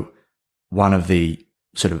so one of the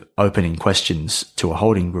sort of opening questions to a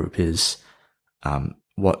holding group is,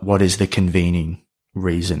 what is the convening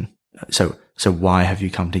reason? So why have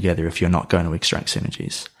you come together if you're not going to extract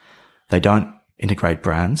synergies? They don't integrate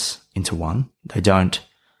brands into one. They don't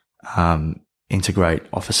integrate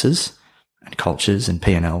offices and cultures and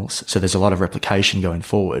P&Ls. So there's a lot of replication going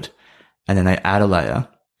forward. And then they add a layer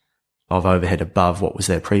of overhead above what was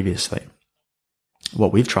there previously.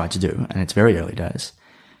 What we've tried to do, and it's very early days,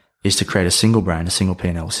 is to create a single brand, a single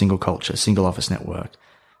P&L, single culture, single office network,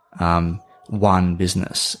 one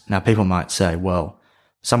business. Now, people might say, well,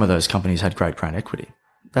 some of those companies had great brand equity.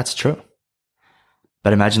 That's true.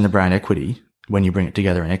 But imagine the brand equity when you bring it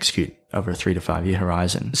together and execute over a 3 to 5 year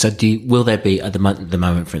horizon. So will there be, at the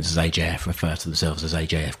moment, for instance, AJF refer to themselves as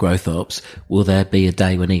AJF Growth Ops, will there be a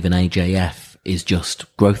day when even AJF is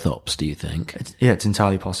just Growth Ops, do you think? It's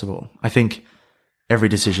entirely possible. I think every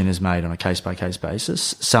decision is made on a case-by-case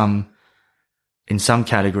basis. In some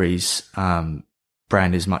categories,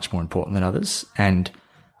 brand is much more important than others. And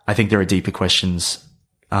I think there are deeper questions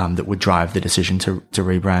that would drive the decision to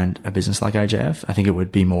rebrand a business like AJF. I think it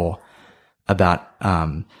would be more about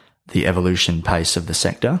the evolution pace of the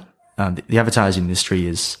sector. The advertising industry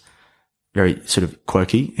is very sort of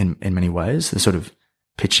quirky in many ways. The sort of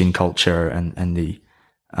pitching culture and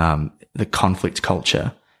the conflict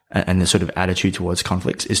culture and the sort of attitude towards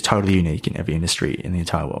conflicts is totally unique in every industry in the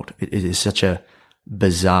entire world. It is such a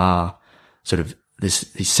bizarre sort of,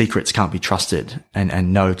 these secrets can't be trusted,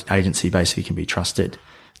 and no agency basically can be trusted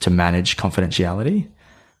to manage confidentiality,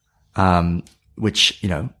 which, you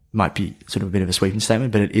know, might be sort of a bit of a sweeping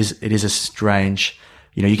statement, but it is a strange,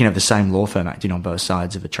 you know, you can have the same law firm acting on both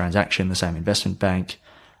sides of a transaction, the same investment bank,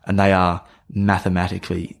 and they are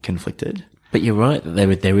mathematically conflicted. But you're right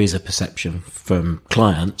that there is a perception from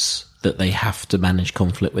clients that they have to manage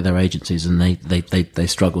conflict with their agencies, and they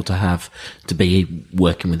struggle to be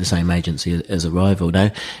working with the same agency as a rival.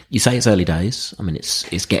 Now, you say it's early days. I mean,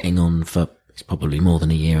 it's getting on for, it's probably more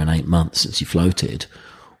than a year and 8 months since you floated.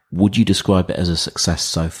 Would you describe it as a success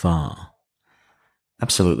so far?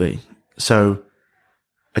 Absolutely. So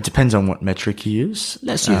it depends on what metric you use.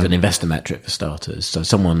 Let's use an investor metric for starters. So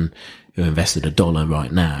someone who invested $1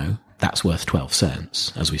 right now, that's worth 12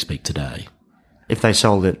 cents as we speak today. If they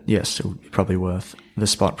sold it, yes, it would be probably worth the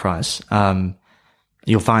spot price.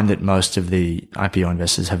 You'll find that most of the IPO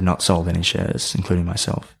investors have not sold any shares, including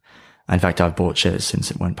myself. In fact, I've bought shares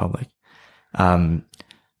since it went public.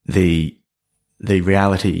 The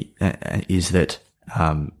reality is that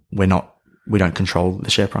we don't control the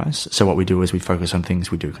share price. So what we do is we focus on things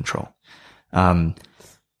we do control.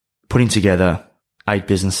 Putting together 8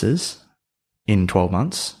 businesses in 12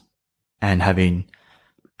 months and having,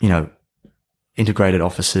 you know, integrated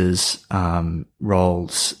offices,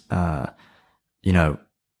 roles, you know,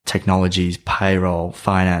 technologies, payroll,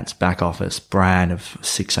 finance, back office, brand of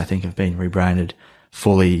 6, I think, have been rebranded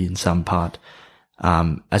fully in some part,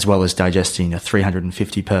 as well as digesting a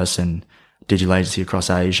 350 person digital agency across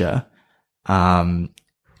Asia,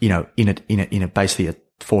 you know, in a basically a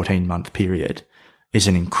 14-month period is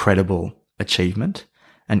an incredible achievement.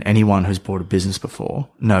 And anyone who's bought a business before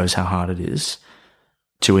knows how hard it is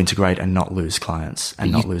to integrate and not lose clients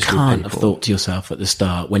and not lose good people. You can't have thought to yourself at the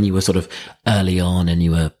start when you were sort of early on and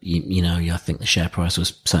you were, you know, I think the share price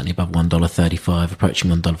was certainly above $1.35,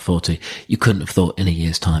 approaching $1.40. You couldn't have thought in a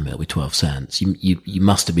year's time it'll be 12 cents. You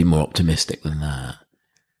must have been more optimistic than that.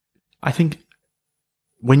 I think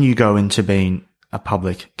when you go into being a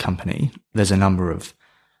public company, there's a number of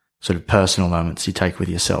sort of personal moments you take with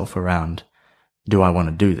yourself around, do I want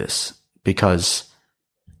to do this? Because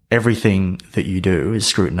everything that you do is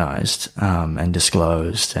scrutinized, and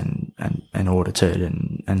disclosed and audited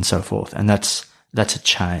and so forth. And that's a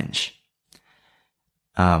change.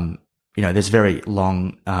 You know, there's very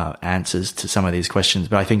long, answers to some of these questions,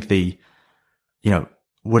 but I think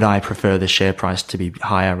would I prefer the share price to be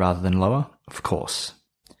higher rather than lower? Of course.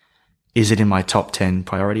 Is it in my top 10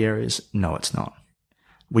 priority areas? No, it's not.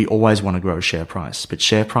 We always want to grow share price, but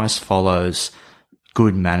share price follows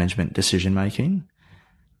good management decision making.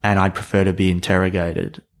 And I'd prefer to be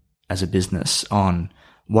interrogated as a business on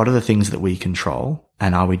what are the things that we control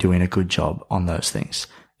and are we doing a good job on those things?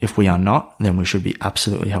 If we are not, then we should be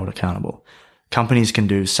absolutely held accountable. Companies can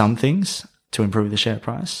do some things to improve the share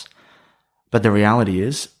price, but the reality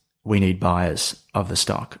is we need buyers of the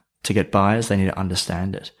stock. To get buyers, they need to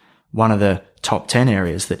understand it. One of the top 10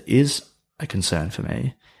 areas that is a concern for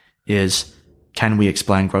me is, can we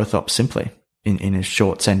explain growth ops simply in a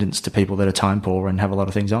short sentence to people that are time poor and have a lot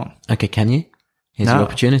of things on? Okay, can you? Here's your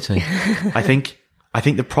opportunity. I think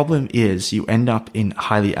the problem is you end up in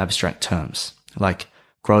highly abstract terms. Like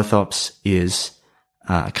growth ops is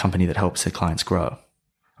a company that helps their clients grow. I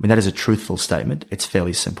mean, that is a truthful statement. It's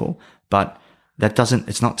fairly simple, but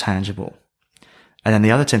it's not tangible. And then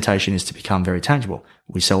the other temptation is to become very tangible.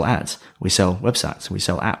 We sell ads, we sell websites, we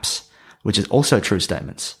sell apps, which is also true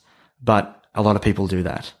statements, but a lot of people do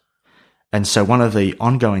that. And so one of the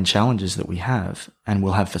ongoing challenges that we have, and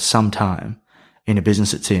will have for some time, in a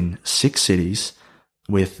business that's in 6 cities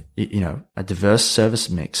with, you know, a diverse service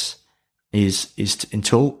mix, is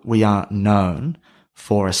until we are known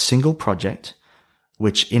for a single project,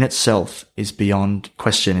 which in itself is beyond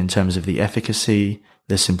question in terms of the efficacy,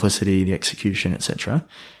 the simplicity, the execution, etc.,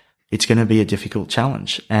 it's going to be a difficult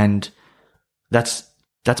challenge. And that's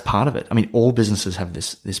part of it. I mean, all businesses have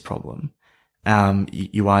this problem.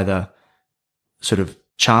 You either sort of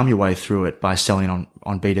charm your way through it by selling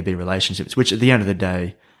on B2B relationships, which at the end of the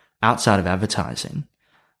day, outside of advertising,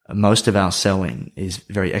 most of our selling is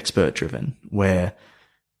very expert driven, where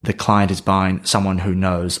the client is buying someone who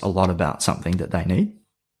knows a lot about something that they need.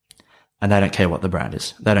 And they don't care what the brand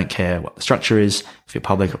is. They don't care what the structure is, if you're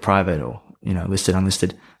public or private or, you know, listed,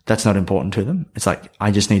 unlisted. That's not important to them. It's like,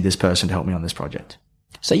 I just need this person to help me on this project.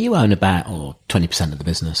 So you own about 20% of the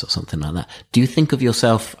business or something like that. Do you think of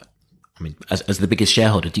yourself, I mean, as the biggest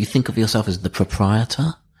shareholder, do you think of yourself as the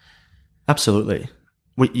proprietor? Absolutely.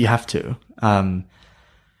 You have to.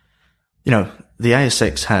 You know, the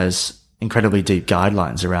ASX has incredibly deep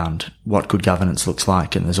guidelines around what good governance looks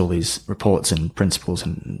like. And there's all these reports and principles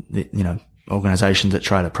and, you know, organizations that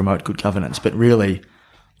try to promote good governance. But really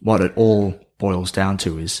what it all boils down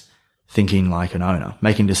to is thinking like an owner,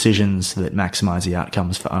 making decisions that maximize the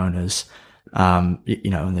outcomes for owners.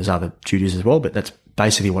 You know, and there's other duties as well, but that's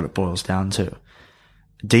basically what it boils down to.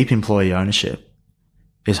 Deep employee ownership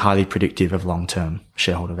is highly predictive of long-term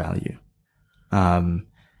shareholder value.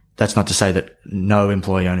 That's not to say that no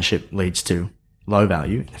employee ownership leads to low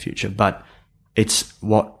value in the future, but it's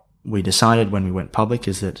what we decided when we went public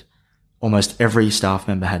is that almost every staff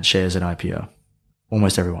member had shares at IPO.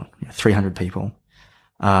 Almost everyone, 300 people.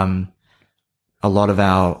 A lot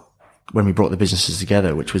of when we brought the businesses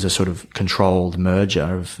together, which was a sort of controlled merger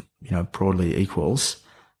of, you know, broadly equals,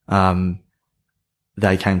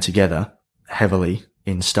 they came together heavily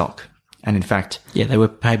in stock. And in fact, yeah, they were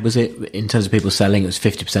paid. Was it in terms of people selling? It was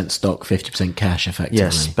 50% stock, 50% cash, effectively.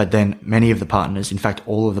 Yes, but then many of the partners, in fact,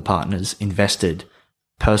 all of the partners, invested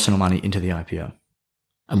personal money into the IPO.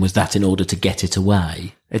 And was that in order to get it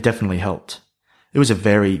away? It definitely helped. It was a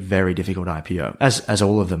very, very difficult IPO, as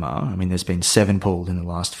all of them are. I mean, there's been 7 pulled in the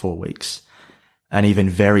last 4 weeks, and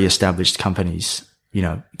even very established companies, you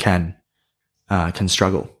know, can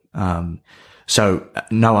struggle. So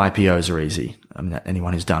no IPOs are easy. I mean,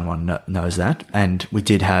 anyone who's done one knows that. And we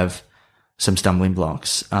did have some stumbling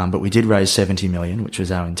blocks, but we did raise 70 million, which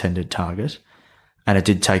was our intended target. And it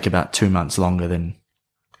did take about 2 months longer than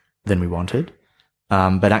we wanted.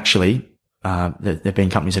 But actually, there've been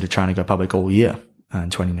companies that are trying to go public all year in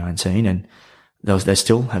 2019. And they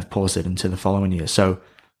still have paused it into the following year. So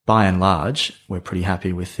by and large, we're pretty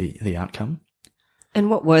happy with the outcome. And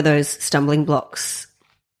what were those stumbling blocks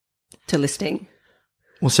to listing?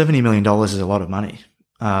 Well, $70 million is a lot of money.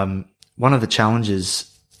 One of the challenges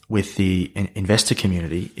with the investor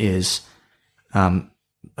community is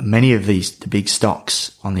many of the big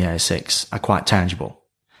stocks on the ASX are quite tangible.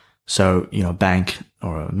 So, a bank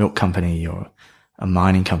or a milk company or a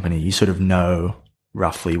mining company, you sort of know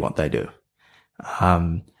roughly what they do.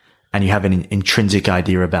 And you have an intrinsic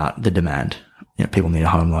idea about the demand. People need a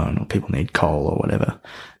home loan or people need coal or whatever,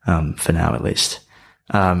 for now at least.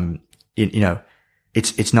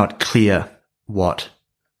 It's not clear what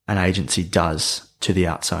an agency does to the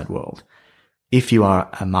outside world. If you are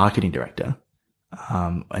a marketing director,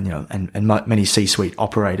 and many C-suite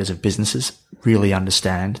operators of businesses really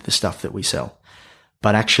understand the stuff that we sell.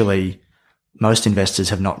 But actually, most investors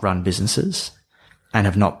have not run businesses and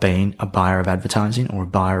have not been a buyer of advertising or a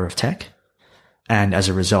buyer of tech. And as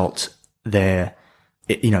a result, their,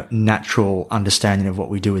 natural understanding of what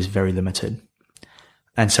we do is very limited.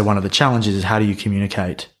 And so one of the challenges is how do you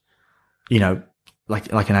communicate, like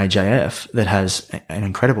an AJF that has an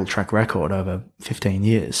incredible track record over 15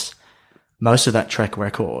 years. Most of that track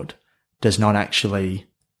record is not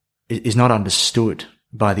understood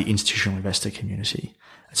by the institutional investor community.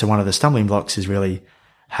 So one of the stumbling blocks is really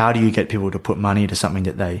how do you get people to put money into something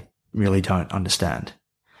that they really don't understand?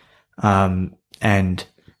 And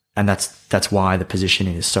that's why the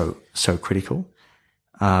positioning is so critical.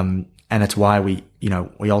 And that's why we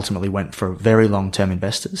ultimately went for very long-term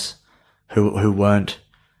investors who weren't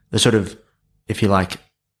the sort of, if you like,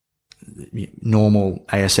 normal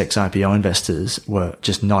ASX IPO investors were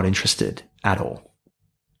just not interested at all.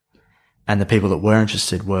 And the people that were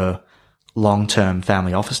interested were long-term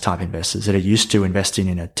family office type investors that are used to investing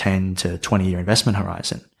in a 10 to 20 year investment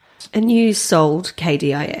horizon. And you sold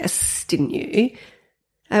KDIS, didn't you?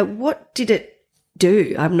 What did it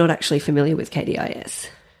do? I'm not actually familiar with KDIS.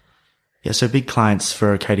 Yeah, so big clients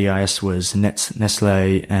for KDIS was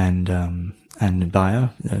Nestle and Bayer.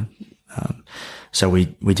 So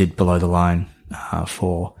we did below the line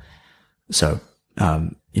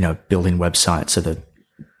building websites so that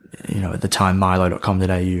at the time Milo.com.au,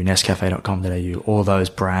 Nescafe.com.au, all those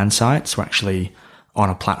brand sites were actually on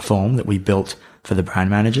a platform that we built for the brand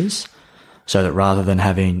managers, so that rather than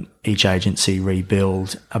having each agency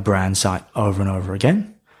rebuild a brand site over and over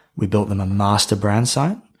again, we built them a master brand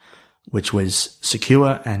site which was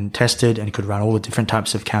secure and tested and could run all the different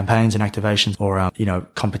types of campaigns and activations or,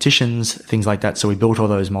 competitions, things like that. So we built all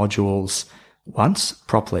those modules once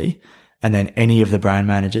properly, and then any of the brand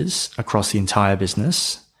managers across the entire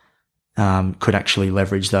business could actually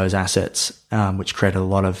leverage those assets, which created a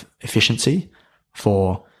lot of efficiency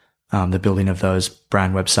for the building of those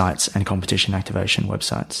brand websites and competition activation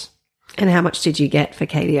websites. And how much did you get for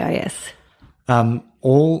KDIS? And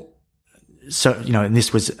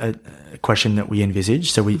this was a question that we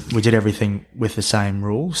envisaged. So we did everything with the same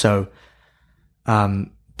rule. So,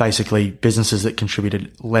 basically businesses that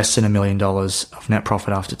contributed less than $1 million of net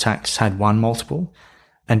profit after tax had one multiple,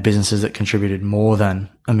 and businesses that contributed more than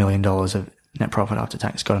 $1 million of net profit after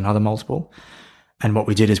tax got another multiple. And what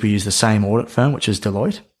we did is we used the same audit firm, which is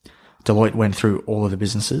Deloitte. Deloitte went through all of the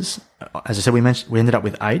businesses. As I said, we ended up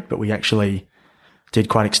with 8, but we actually did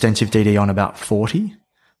quite extensive DD on about 40.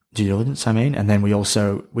 Due diligence, and then we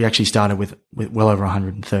actually started with well over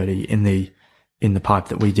 130 in the pipe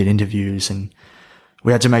that we did interviews, and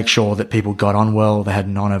we had to make sure that people got on well, they had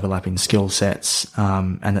non-overlapping skill sets,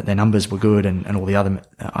 and that their numbers were good, and all the other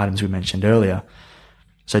items we mentioned earlier.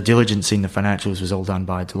 So diligencing the financials was all done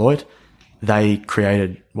by Deloitte. They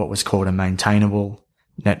created what was called a maintainable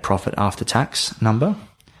net profit after tax number.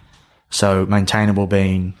 So maintainable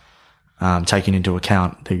being taking into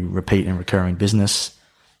account the repeat and recurring business,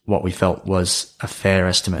 what we felt was a fair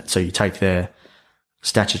estimate. So you take their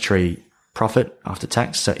statutory profit after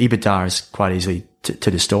tax. So EBITDA is quite easy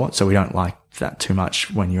to distort. So we don't like that too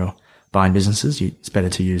much when you're buying businesses. It's better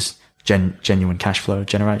to use genuine cash flow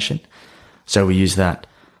generation. So we use that,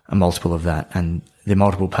 a multiple of that. And the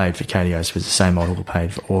multiple paid for KDIS was the same multiple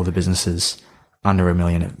paid for all the businesses under $1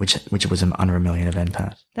 million, which was under $1 million of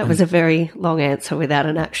NPAT. That was a very long answer without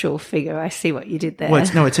an actual figure. I see what you did there. Well,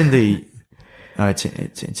 it's in the... No, it's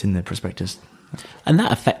in the prospectus. And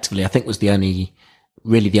that effectively, I think, was the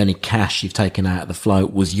only cash you've taken out of the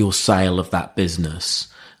float was your sale of that business,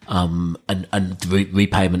 and the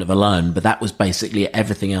repayment of a loan. But that was basically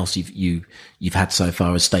everything else you've had so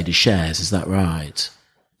far as stated shares. Is that right?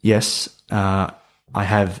 Yes. I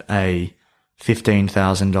have a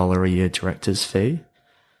 $15,000 a year director's fee,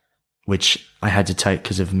 which I had to take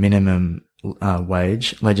because of minimum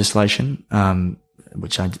wage legislation,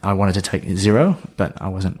 which I wanted to take 0, but I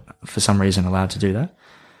wasn't for some reason allowed to do that.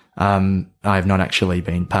 I have not actually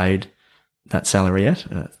been paid that salary yet.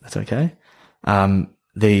 That's okay.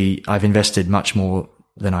 I've invested much more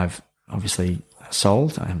than I've obviously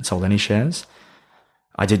sold. I haven't sold any shares.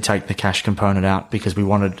 I did take the cash component out because we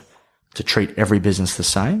wanted to treat every business the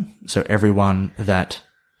same. So everyone that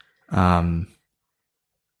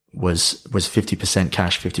was 50%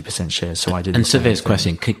 cash, 50% shares. So I did. And Saveer's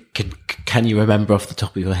question: can you remember off the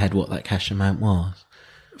top of your head what that cash amount was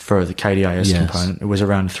for the KDIS Yes. component? It was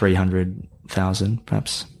around 300,000,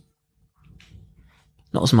 perhaps.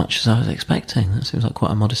 Not as much as I was expecting. That seems like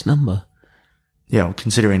quite a modest number. Yeah, well,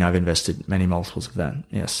 considering I've invested many multiples of that,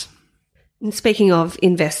 yes. And speaking of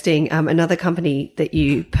investing, another company that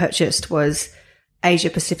you purchased was Asia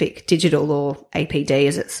Pacific Digital, or APD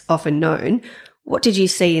as it's often known. What did you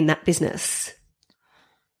see in that business?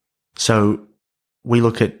 So we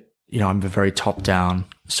look at, I'm a very top-down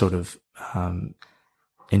sort of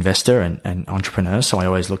investor and entrepreneur, so I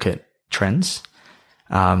always look at trends.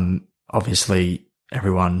 Obviously,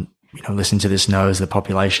 everyone listen to this knows the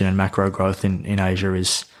population and macro growth in Asia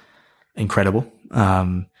is incredible.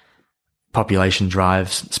 Population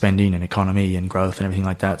drives spending and economy and growth and everything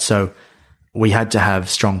like that. So we had to have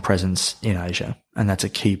strong presence in Asia, and that's a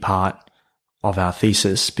key part of our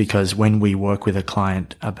thesis, because when we work with a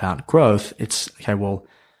client about growth, it's okay, well,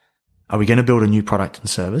 are we going to build a new product and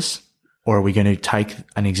service, or are we going to take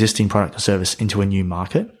an existing product or service into a new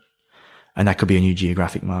market? And that could be a new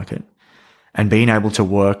geographic market. And being able to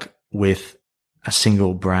work with a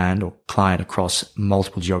single brand or client across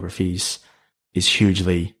multiple geographies is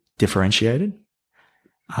hugely differentiated.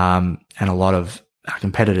 And a lot of our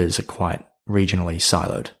competitors are quite regionally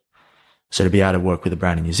siloed. So to be able to work with a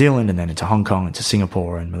brand in New Zealand and then into Hong Kong, into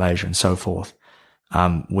Singapore and Malaysia and so forth,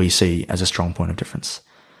 we see as a strong point of difference.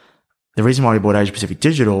 The reason why we bought Asia Pacific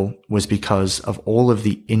Digital was because of all of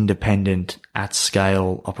the independent at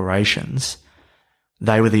scale operations.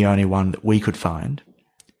 They were the only one that we could find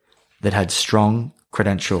that had strong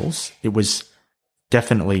credentials. It was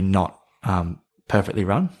definitely not perfectly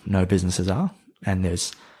run. No businesses are. And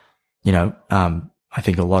there's, I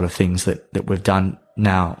think a lot of things that we've done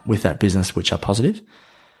now with that business which are positive.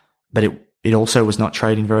 But it also was not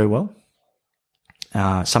trading very well.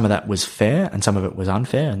 Some of that was fair and some of it was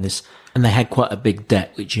unfair. And they had quite a big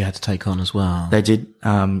debt which you had to take on as well. They did,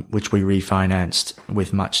 which we refinanced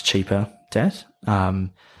with much cheaper debt.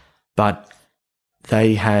 But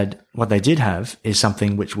what they did have is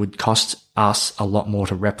something which would cost us a lot more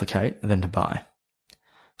to replicate than to buy.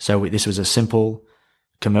 So this was a simple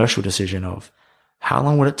commercial decision of how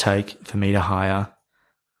long would it take for me to hire,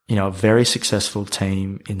 a very successful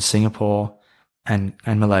team in Singapore and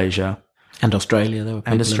Malaysia and Australia. There were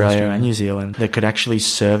people and in Australia and New Zealand that could actually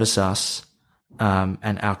service us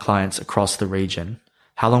and our clients across the region.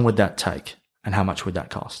 How long would that take and how much would that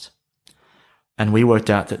cost? And we worked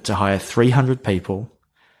out that to hire 300 people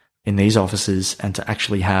in these offices and to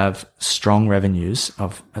actually have strong revenues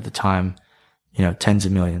of, at the time, tens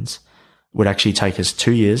of millions, would actually take us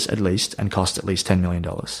 2 years at least and cost at least $10 million.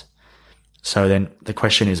 So then the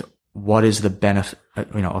question is, what is the benefit,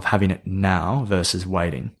 of having it now versus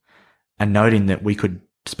waiting? And noting that we could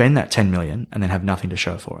spend that 10 million and then have nothing to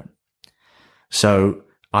show for it. So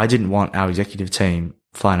I didn't want our executive team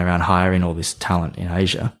flying around hiring all this talent in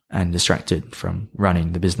Asia and distracted from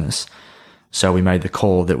running the business. So we made the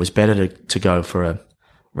call that it was better to go for a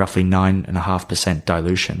roughly 9.5%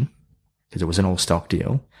 dilution, because it was an all stock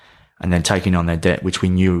deal, and then taking on their debt, which we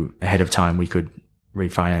knew ahead of time we could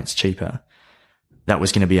refinance cheaper. That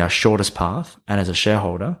was going to be our shortest path. And as a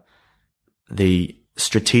shareholder, the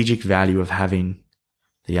strategic value of having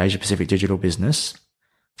the Asia Pacific Digital business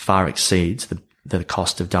far exceeds the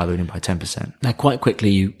cost of diluting by 10%. Now, quite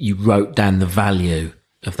quickly, you wrote down the value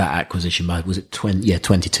of that acquisition by, was it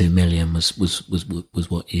 22 million was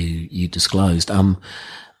what you disclosed.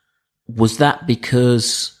 Was that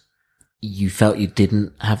because you felt you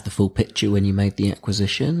didn't have the full picture when you made the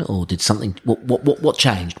acquisition, or did something, what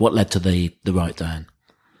changed? What led to the write down?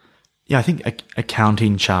 Yeah, I think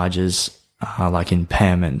accounting charges, like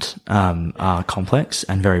impairment, are complex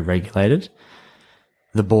and very regulated.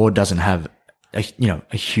 The board doesn't have a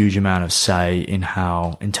huge amount of say in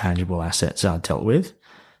how intangible assets are dealt with.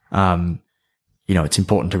 It's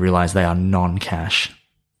important to realize they are non-cash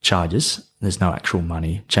charges. There's no actual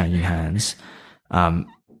money changing hands.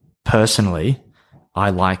 Personally,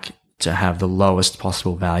 I like to have the lowest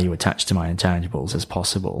possible value attached to my intangibles as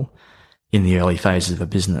possible in the early phases of a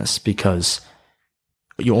business, because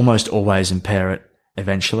you almost always impair it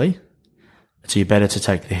eventually. So you're better to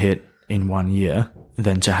take the hit in 1 year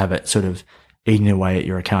than to have it sort of eating away at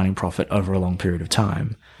your accounting profit over a long period of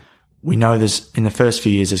time. We know in the first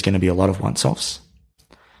few years, there's going to be a lot of once-offs.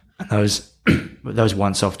 And those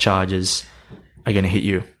once-off charges are going to hit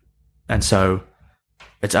you. And so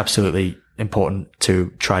it's absolutely important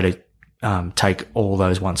to try to take all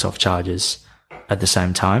those once-off charges at the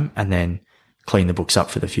same time and then clean the books up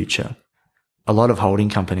for the future. A lot of holding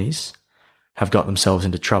companies have got themselves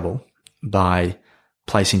into trouble by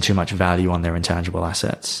placing too much value on their intangible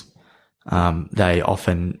assets. They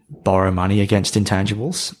often borrow money against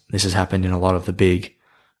intangibles. This has happened in a lot of the big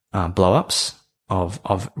blow-ups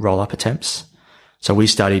of roll-up attempts. So we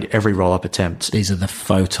studied every roll-up attempt. These are the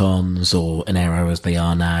Photons or Enero as they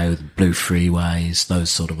are now, the Blue Freeways,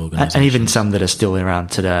 those sort of organizations. And even some that are still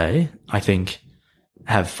around today, I think,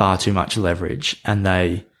 have far too much leverage and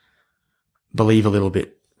they believe a little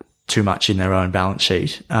bit too much in their own balance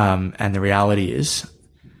sheet. And the reality is,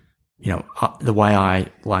 the way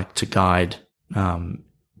I like to guide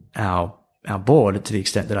our board to the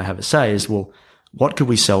extent that I have a say is, well, what could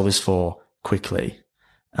we sell this for quickly?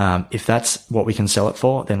 If that's what we can sell it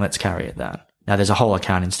for, then let's carry it that. Now, there's a whole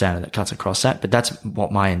accounting standard that cuts across that, but that's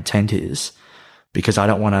what my intent is, because I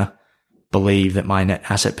don't want to believe that my net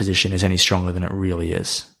asset position is any stronger than it really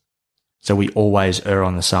is. So we always err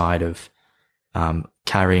on the side of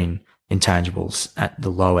carrying intangibles at the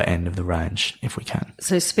lower end of the range if we can.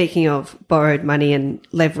 So speaking of borrowed money and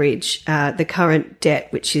leverage, the current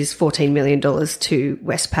debt, which is $14 million to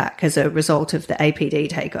Westpac as a result of the APD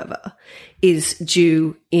takeover, is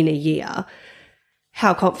due in a year.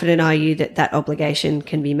 How confident are you that that obligation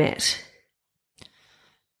can be met?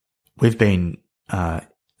 We've been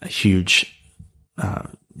hugely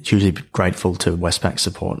grateful to Westpac's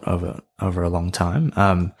support over a long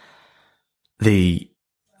time.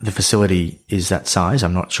 The facility is that size.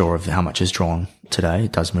 I'm not sure of how much is drawn today.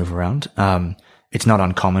 It does move around. It's not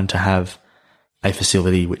uncommon to have a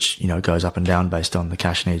facility which, goes up and down based on the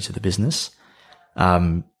cash needs of the business.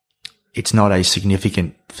 It's not a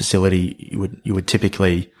significant facility. You would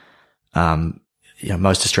typically,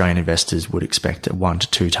 most Australian investors would expect a 1 to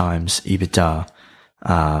 2 times EBITDA,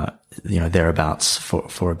 thereabouts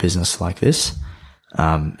for a business like this.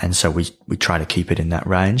 And so we try to keep it in that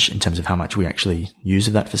range in terms of how much we actually use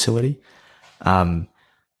of that facility. As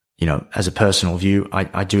a personal view,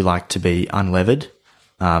 I do like to be unlevered,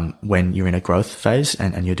 when you're in a growth phase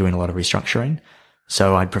and you're doing a lot of restructuring.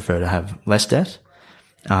 So I'd prefer to have less debt,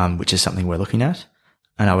 which is something we're looking at.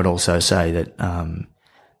 And I would also say that,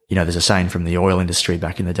 there's a saying from the oil industry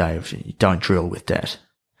back in the day of don't drill with debt.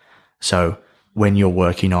 So when you're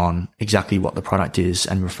working on exactly what the product is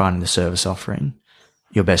and refining the service offering,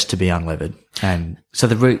 you're best to be unlevered. And so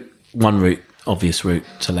obvious route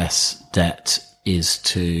to less debt is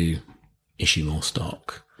to issue more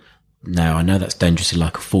stock. Now, I know that's dangerously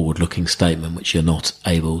like a forward-looking statement, which you're not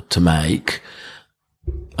able to make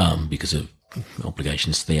because of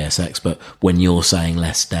obligations to the ASX. But when you're saying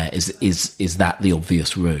less debt, is that the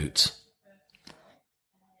obvious route?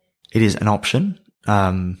 It is an option.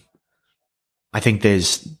 I think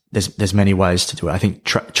there's many ways to do it. I think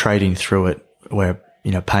trading through it, where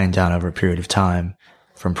paying down over a period of time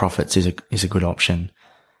from profits is a good option.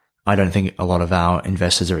 I don't think a lot of our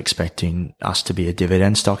investors are expecting us to be a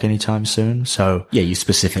dividend stock anytime soon. So yeah, you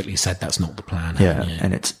specifically said that's not the plan. Yeah,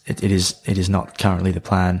 and it is not currently the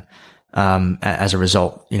plan. As a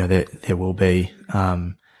result, there will be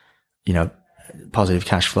positive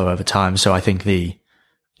cash flow over time. So I think the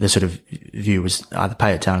sort of view was either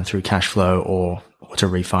pay it down through cash flow or to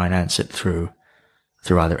refinance it through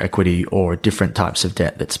either equity or different types of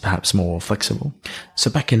debt that's perhaps more flexible. So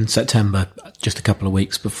back in September, just a couple of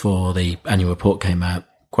weeks before the annual report came out,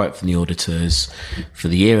 quote from the auditors, for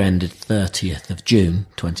the year ended 30th of June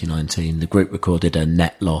 2019, the group recorded a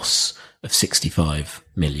net loss of 65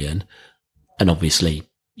 million. And obviously,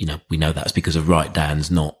 we know that's because of write-downs,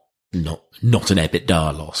 not an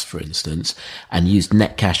EBITDA loss, for instance, and used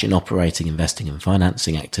net cash in operating, investing and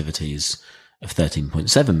financing activities of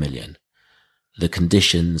 13.7 million. The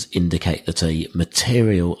conditions indicate that a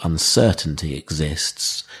material uncertainty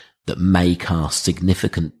exists that may cast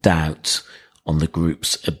significant doubt on the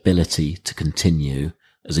group's ability to continue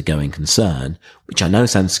as a going concern, which I know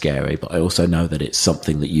sounds scary, but I also know that it's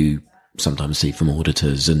something that you sometimes see from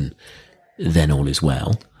auditors, and then all is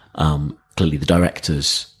well. Clearly the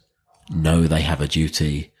directors know they have a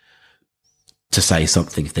duty to say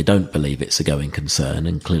something if they don't believe it's a going concern,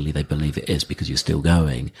 and clearly they believe it is because you're still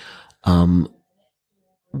going.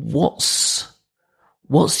 What's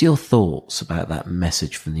your thoughts about that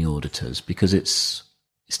message from the auditors? Because it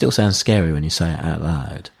still sounds scary when you say it out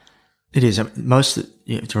loud. It is. I mean,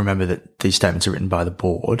 you have to remember that these statements are written by the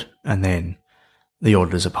board and then the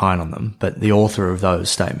auditors opine on them, but the author of those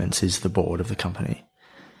statements is the board of the company.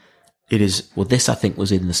 It is. Well, this, I think,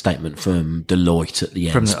 was in the statement from Deloitte at the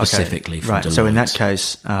end, specifically from right. Deloitte. So in that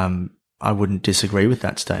case, I wouldn't disagree with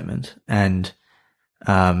that statement. And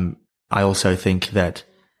I also think that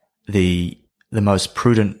the most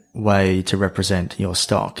prudent way to represent your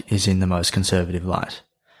stock is in the most conservative light.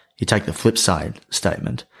 You take the flip side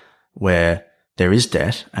statement where there is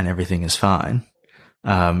debt and everything is fine.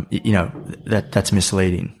 That's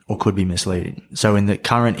misleading or could be misleading. So in the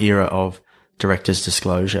current era of directors'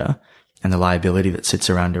 disclosure and the liability that sits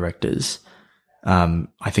around directors,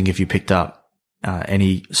 I think if you picked up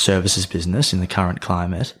any services business in the current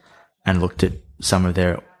climate and looked at some of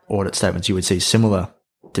their audit statements, you would see similar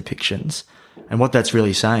depictions. And what that's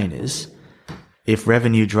really saying is if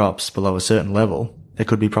revenue drops below a certain level, there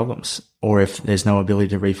could be problems. Or if there's no ability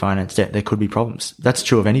to refinance debt, there could be problems. That's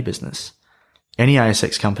true of any business. Any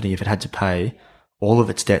ASX company, if it had to pay all of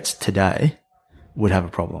its debts today, would have a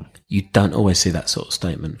problem. You don't always see that sort of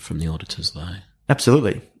statement from the auditors, though.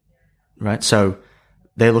 Absolutely. Right? So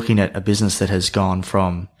they're looking at a business that has gone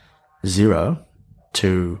from 0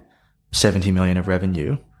 to 70 million of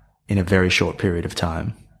revenue in a very short period of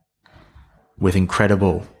time with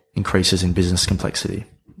incredible increases in business complexity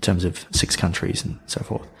in terms of 6 countries and so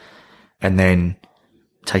forth. And then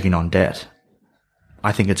taking on debt.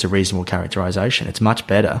 I think it's a reasonable characterization. It's much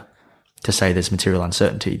better to say there's material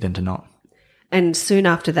uncertainty than to not. And soon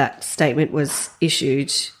after that statement was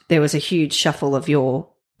issued, there was a huge shuffle of your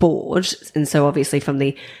board. And so obviously from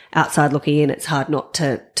the outside looking in, it's hard not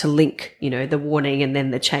to link, the warning and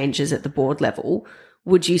then the changes at the board level.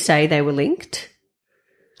 Would you say they were linked?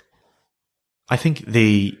 I think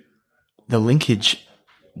the linkage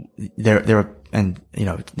there are, and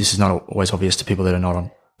this is not always obvious to people that are not on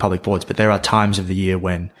public boards, but there are times of the year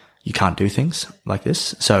when you can't do things like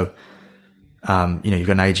this. So, you've got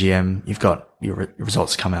an AGM, you've got your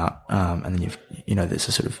results come out, and then there's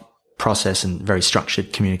a sort of process and very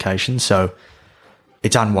structured communication. So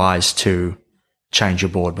it's unwise to change your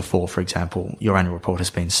board before, for example, your annual report has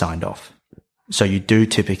been signed off. So you do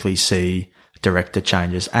typically see director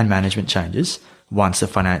changes and management changes once the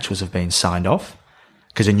financials have been signed off,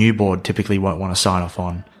 because a new board typically won't want to sign off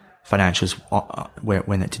on financials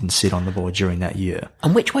when it didn't sit on the board during that year.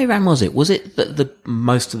 And which way round was it? Was it that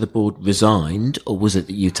most of the board resigned, or was it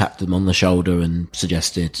that you tapped them on the shoulder and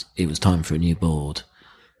suggested it was time for a new board?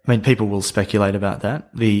 I mean, people will speculate about that.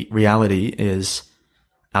 The reality is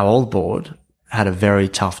our old board had a very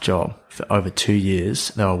tough job for over 2 years.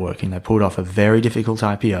 They were working. They pulled off a very difficult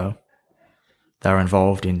IPO. They were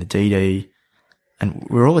involved in the DD. And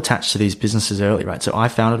we were all attached to these businesses early, right? So I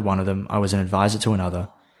founded one of them. I was an advisor to another.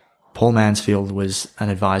 Paul Mansfield was an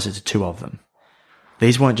advisor to 2 of them.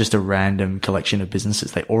 These weren't just a random collection of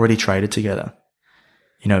businesses. They already traded together,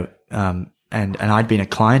 and I'd been a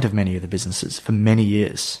client of many of the businesses for many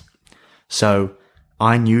years. So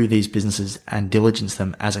I knew these businesses and diligenced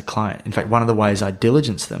them as a client. In fact, one of the ways I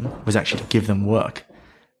diligenced them was actually to give them work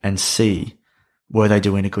and see were they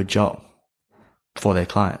doing a good job for their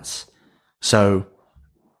clients. So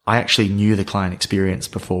I actually knew the client experience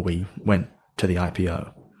before we went to the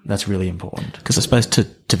IPO. That's really important. Because I suppose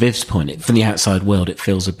to Viv's point, from the outside world, it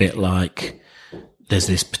feels a bit like there's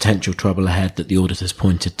this potential trouble ahead that the auditors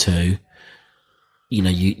pointed to.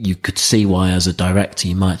 You could see why as a director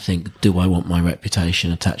you might think, do I want my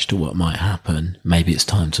reputation attached to what might happen? Maybe it's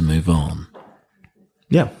time to move on.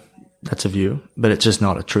 Yeah, that's a view, but it's just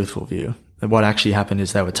not a truthful view. What actually happened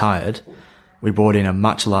is they were tired. We brought in a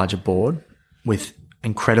much larger board with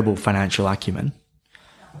incredible financial acumen.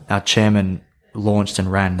 Our chairman launched and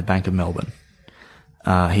ran the Bank of Melbourne.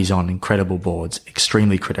 He's on incredible boards,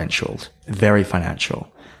 extremely credentialed, very financial,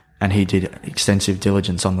 and he did extensive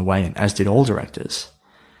diligence on the way in, as did all directors.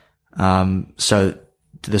 So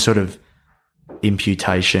the sort of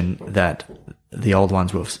imputation that the old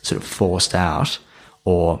ones were sort of forced out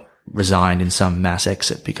or resigned in some mass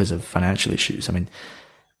exit because of financial issues. I mean,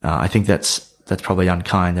 I think that's probably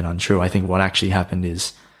unkind and untrue. I think what actually happened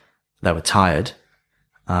is they were tired.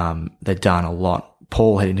 They'd done a lot.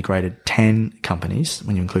 Paul had integrated 10 companies,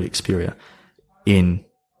 when you include Xperia, in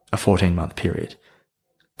a 14-month period.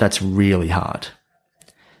 That's really hard.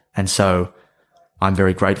 And so I'm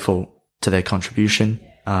very grateful to their contribution.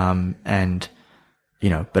 But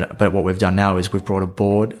what we've done now is we've brought a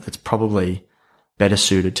board that's probably better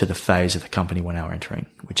suited to the phase of the company we're now entering,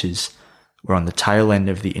 which is we're on the tail end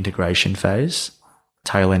of the integration phase,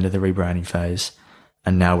 tail end of the rebranding phase,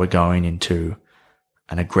 and now we're going into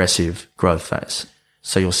an aggressive growth phase.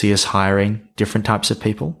 So you'll see us hiring different types of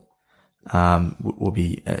people will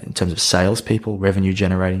be, in terms of salespeople, revenue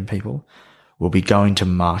generating people, will be going to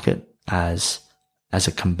market as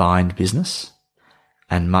a combined business,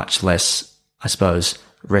 and much less, I suppose,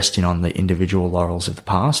 resting on the individual laurels of the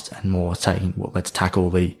past, and more taking, well, let's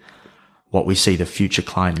tackle what we see the future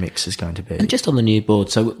client mix is going to be. And just on the new board,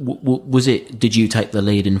 so did you take the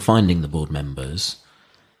lead in finding the board members,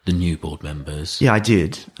 the new board members? Yeah, I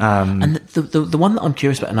did. And the one that I'm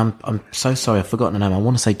curious about, and I'm so sorry, I've forgotten her name. I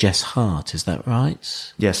want to say Jess Hart. Is that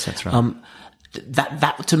right? Yes, that's right.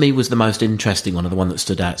 That to me was the most interesting one, of the one that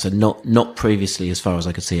stood out. So not previously, as far as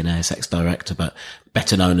I could see, an ASX director, but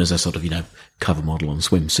better known as a sort of, cover model on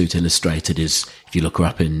Swimsuit Illustrated. Is, if you look her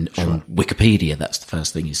up on Wikipedia, that's the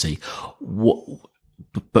first thing you see.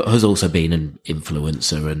 But has also been an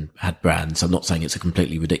influencer and had brands. I'm not saying it's a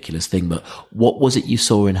completely ridiculous thing, but what was it you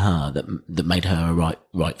saw in her that made her a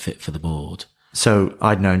right fit for the board? So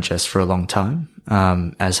I'd known Jess for a long time,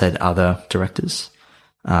 as had other directors.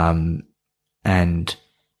 And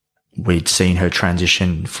we'd seen her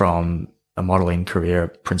transition from a modeling career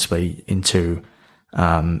principally into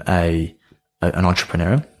an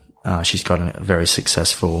entrepreneur. She's got a very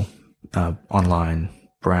successful online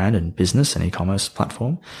brand and business and e-commerce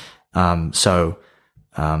platform. So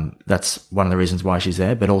that's one of the reasons why she's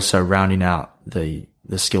there, but also rounding out the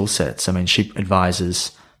skill sets. I mean, she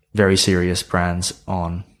advises very serious brands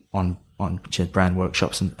on brand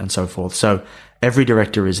workshops and so forth. So every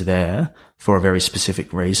director is there for a very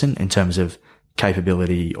specific reason in terms of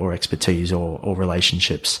capability or expertise or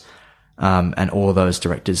relationships. And all of those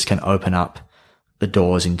directors can open up the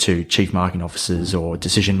doors into chief marketing officers or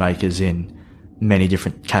decision makers in many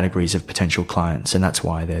different categories of potential clients. And that's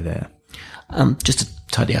why they're there. Just to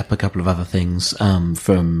tidy up a couple of other things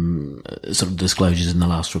from sort of disclosures in the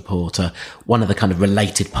last report. One of the kind of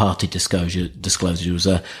related party disclosures was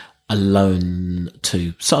a loan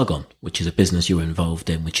to Sargon, which is a business you're involved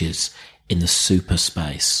in, which is in the super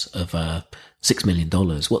space of $6 million.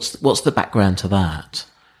 What's the background to that?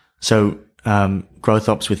 So Growth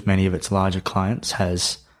Ops, with many of its larger clients,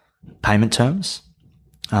 has payment terms.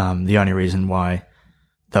 The only reason why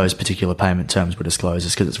those particular payment terms were disclosed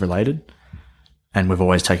is because it's related. And we've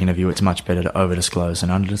always taken a view it's much better to over-disclose than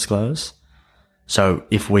under-disclose. So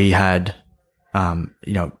if we had,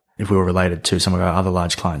 if we were related to some of our other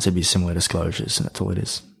large clients, it'd be similar disclosures, and that's all it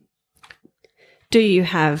is. Do you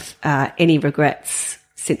have any regrets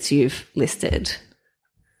since you've listed?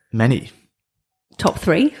 Many. Top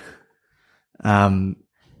 3? I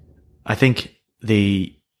think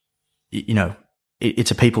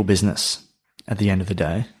it's a people business at the end of the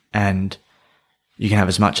day, and you can have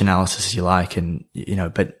as much analysis as you like, and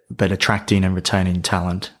but attracting and retaining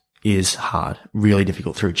talent is hard, really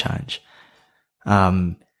difficult through change.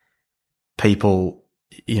 People,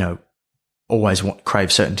 always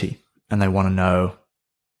crave certainty, and they want to know,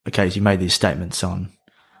 okay, you made these statements on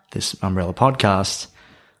this Umbrella podcast.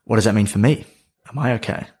 What does that mean for me? Am I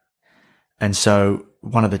okay? And so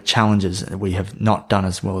one of the challenges that we have not done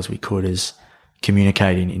as well as we could is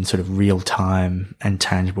communicating in sort of real time and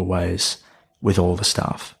tangible ways with all the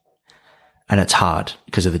staff. And it's hard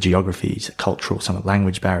because of the geography, the cultural, some of the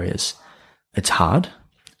language barriers. It's hard.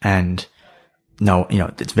 And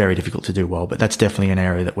it's very difficult to do well, but that's definitely an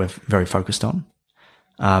area that we're very focused on.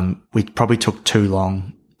 We probably took too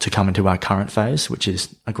long to come into our current phase, which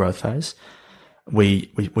is a growth phase.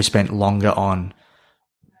 We spent longer on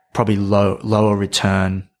probably lower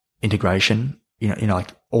return integration.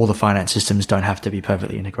 Like all the finance systems don't have to be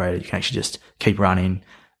perfectly integrated. You can actually just keep running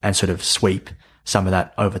and sort of sweep some of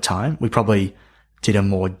that over time. We probably did a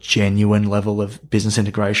more genuine level of business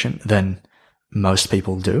integration than most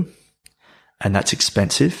people do. And that's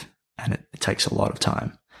expensive and it takes a lot of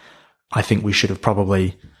time. I think we should have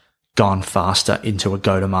probably gone faster into a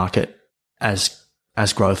go-to-market as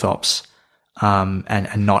Growth Ops,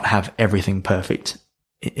 and not have everything perfect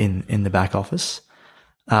in the back office.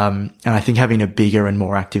 And I think having a bigger and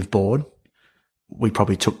more active board, we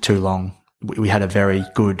probably took too long. We had a very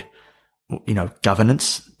good,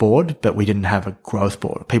 governance board, but we didn't have a growth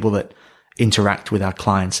board. People that interact with our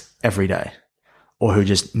clients every day, or who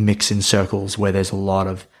just mix in circles where there's a lot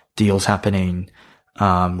of deals happening,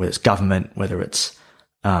 whether it's government, whether it's,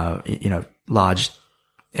 large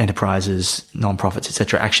enterprises, non-profits,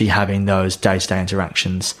 etc. Actually having those day-to-day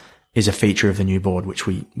interactions is a feature of the new board, which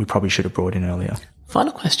we probably should have brought in earlier.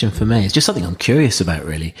 Final question for me is just something I'm curious about,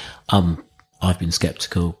 really. I've been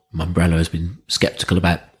skeptical. Umbrella has been skeptical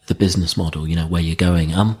about the business model, where you're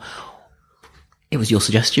going. It was your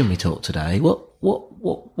suggestion we talked today.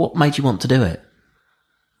 What made you want to do it?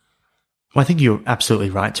 Well, I think you're absolutely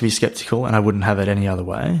right to be skeptical, and I wouldn't have it any other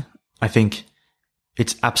way. I think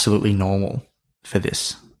it's absolutely normal for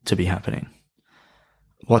this to be happening.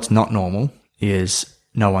 What's not normal is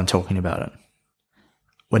no one talking about it.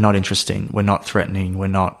 We're not interesting. We're not threatening. We're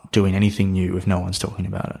not doing anything new if no one's talking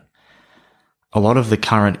about it. A lot of the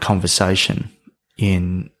current conversation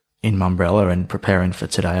in Mumbrella and preparing for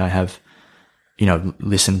today, I have,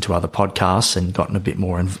 listened to other podcasts and gotten a bit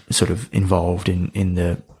more involved in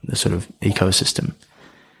the sort of ecosystem.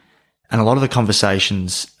 And a lot of the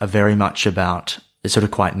conversations are very much about, they're sort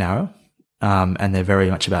of quite narrow, and they're very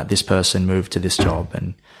much about this person moved to this job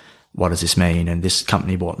and what does this mean? And this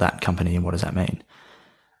company bought that company and what does that mean?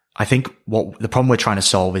 I think the problem we're trying to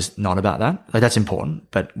solve is not about that. Like, that's important,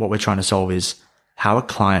 but what we're trying to solve is how are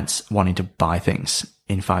clients wanting to buy things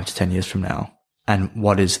in 5 to 10 years from now? And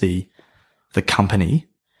what is the company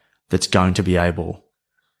that's going to be able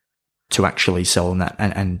to actually sell them that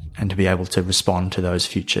and to be able to respond to those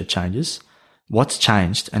future changes? What's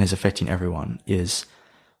changed and is affecting everyone is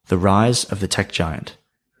the rise of the tech giant.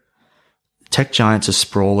 Tech giants are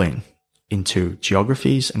sprawling into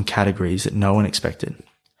geographies and categories that no one expected.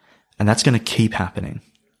 And that's going to keep happening.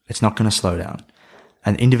 It's not going to slow down.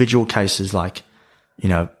 And individual cases like,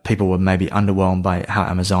 people were maybe underwhelmed by how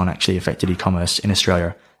Amazon actually affected e-commerce in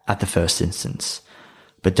Australia at the first instance.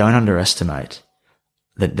 But don't underestimate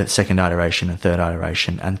the second iteration and third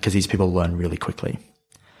iteration, and because these people learn really quickly.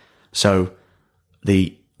 So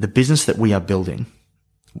the business that we are building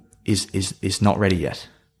is not ready yet.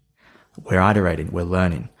 We're iterating, we're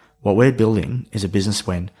learning. What we're building is a business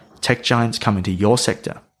when tech giants come into your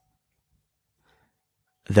sector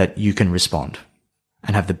that you can respond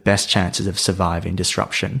and have the best chances of surviving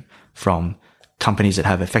disruption from companies that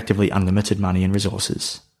have effectively unlimited money and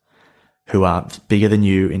resources, who are bigger than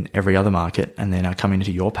you in every other market and then are coming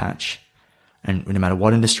into your patch. And no matter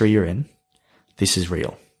what industry you're in, this is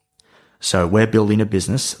real. So we're building a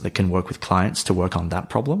business that can work with clients to work on that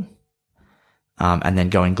problem, and then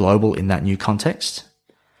going global in that new context,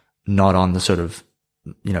 not on the sort of,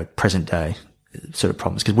 present day sort of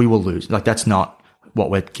problems, because we will lose. Like, that's not what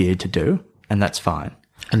we're geared to do, and that's fine.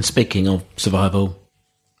 And speaking of survival,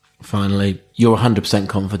 finally, you're 100%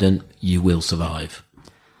 confident you will survive.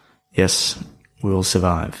 Yes, we will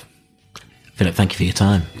survive. Philip, thank you for your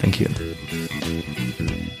time. Thank you.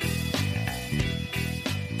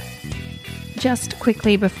 Just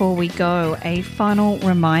quickly before we go, a final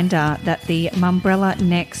reminder that the Mumbrella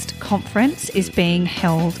Next conference is being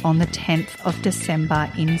held on the 10th of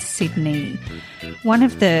December in Sydney. One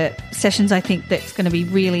of the sessions I think that's going to be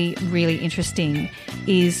really, really interesting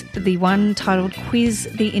is the one titled Quiz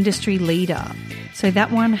the Industry Leader. So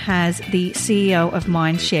that one has the CEO of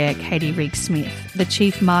Mindshare, Katie Rigg-Smith, the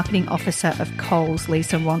Chief Marketing Officer of Coles,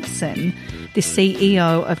 Lisa Ronson, the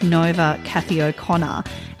CEO of Nova, Kathy O'Connor,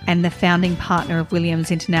 and the founding partner of Williams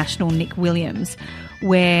International, Nick Williams,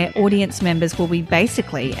 where audience members will be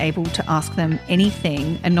basically able to ask them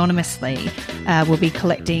anything anonymously. We'll be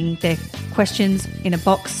collecting their questions in a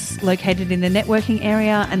box located in the networking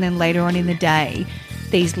area, and then later on in the day,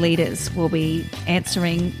 these leaders will be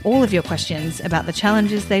answering all of your questions about the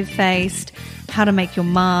challenges they've faced, how to make your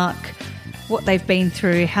mark, what they've been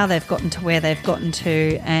through, how they've gotten to where they've gotten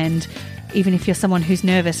to, and even if you're someone who's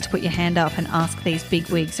nervous to put your hand up and ask these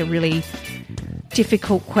bigwigs a really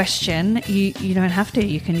difficult question, you don't have to.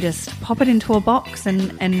 You can just pop it into a box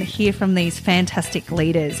and hear from these fantastic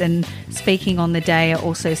leaders. And speaking on the day are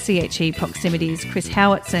also CHE Proximity's Chris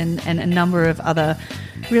Howitson and a number of other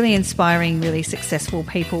really inspiring, really successful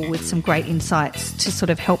people with some great insights to sort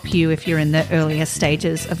of help you if you're in the earlier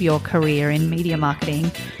stages of your career in media marketing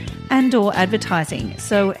and or advertising.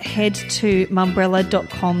 So head to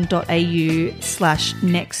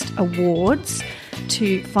mumbrella.com.au/nextawards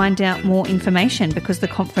to find out more information, because the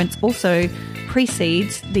conference also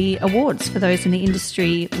precedes the awards for those in the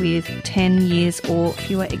industry with 10 years or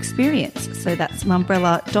fewer experience. So that's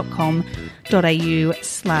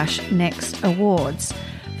mumbrella.com.au/nextawards.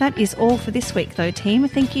 That is all for this week though, team.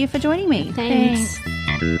 Thank you for joining me. Thanks.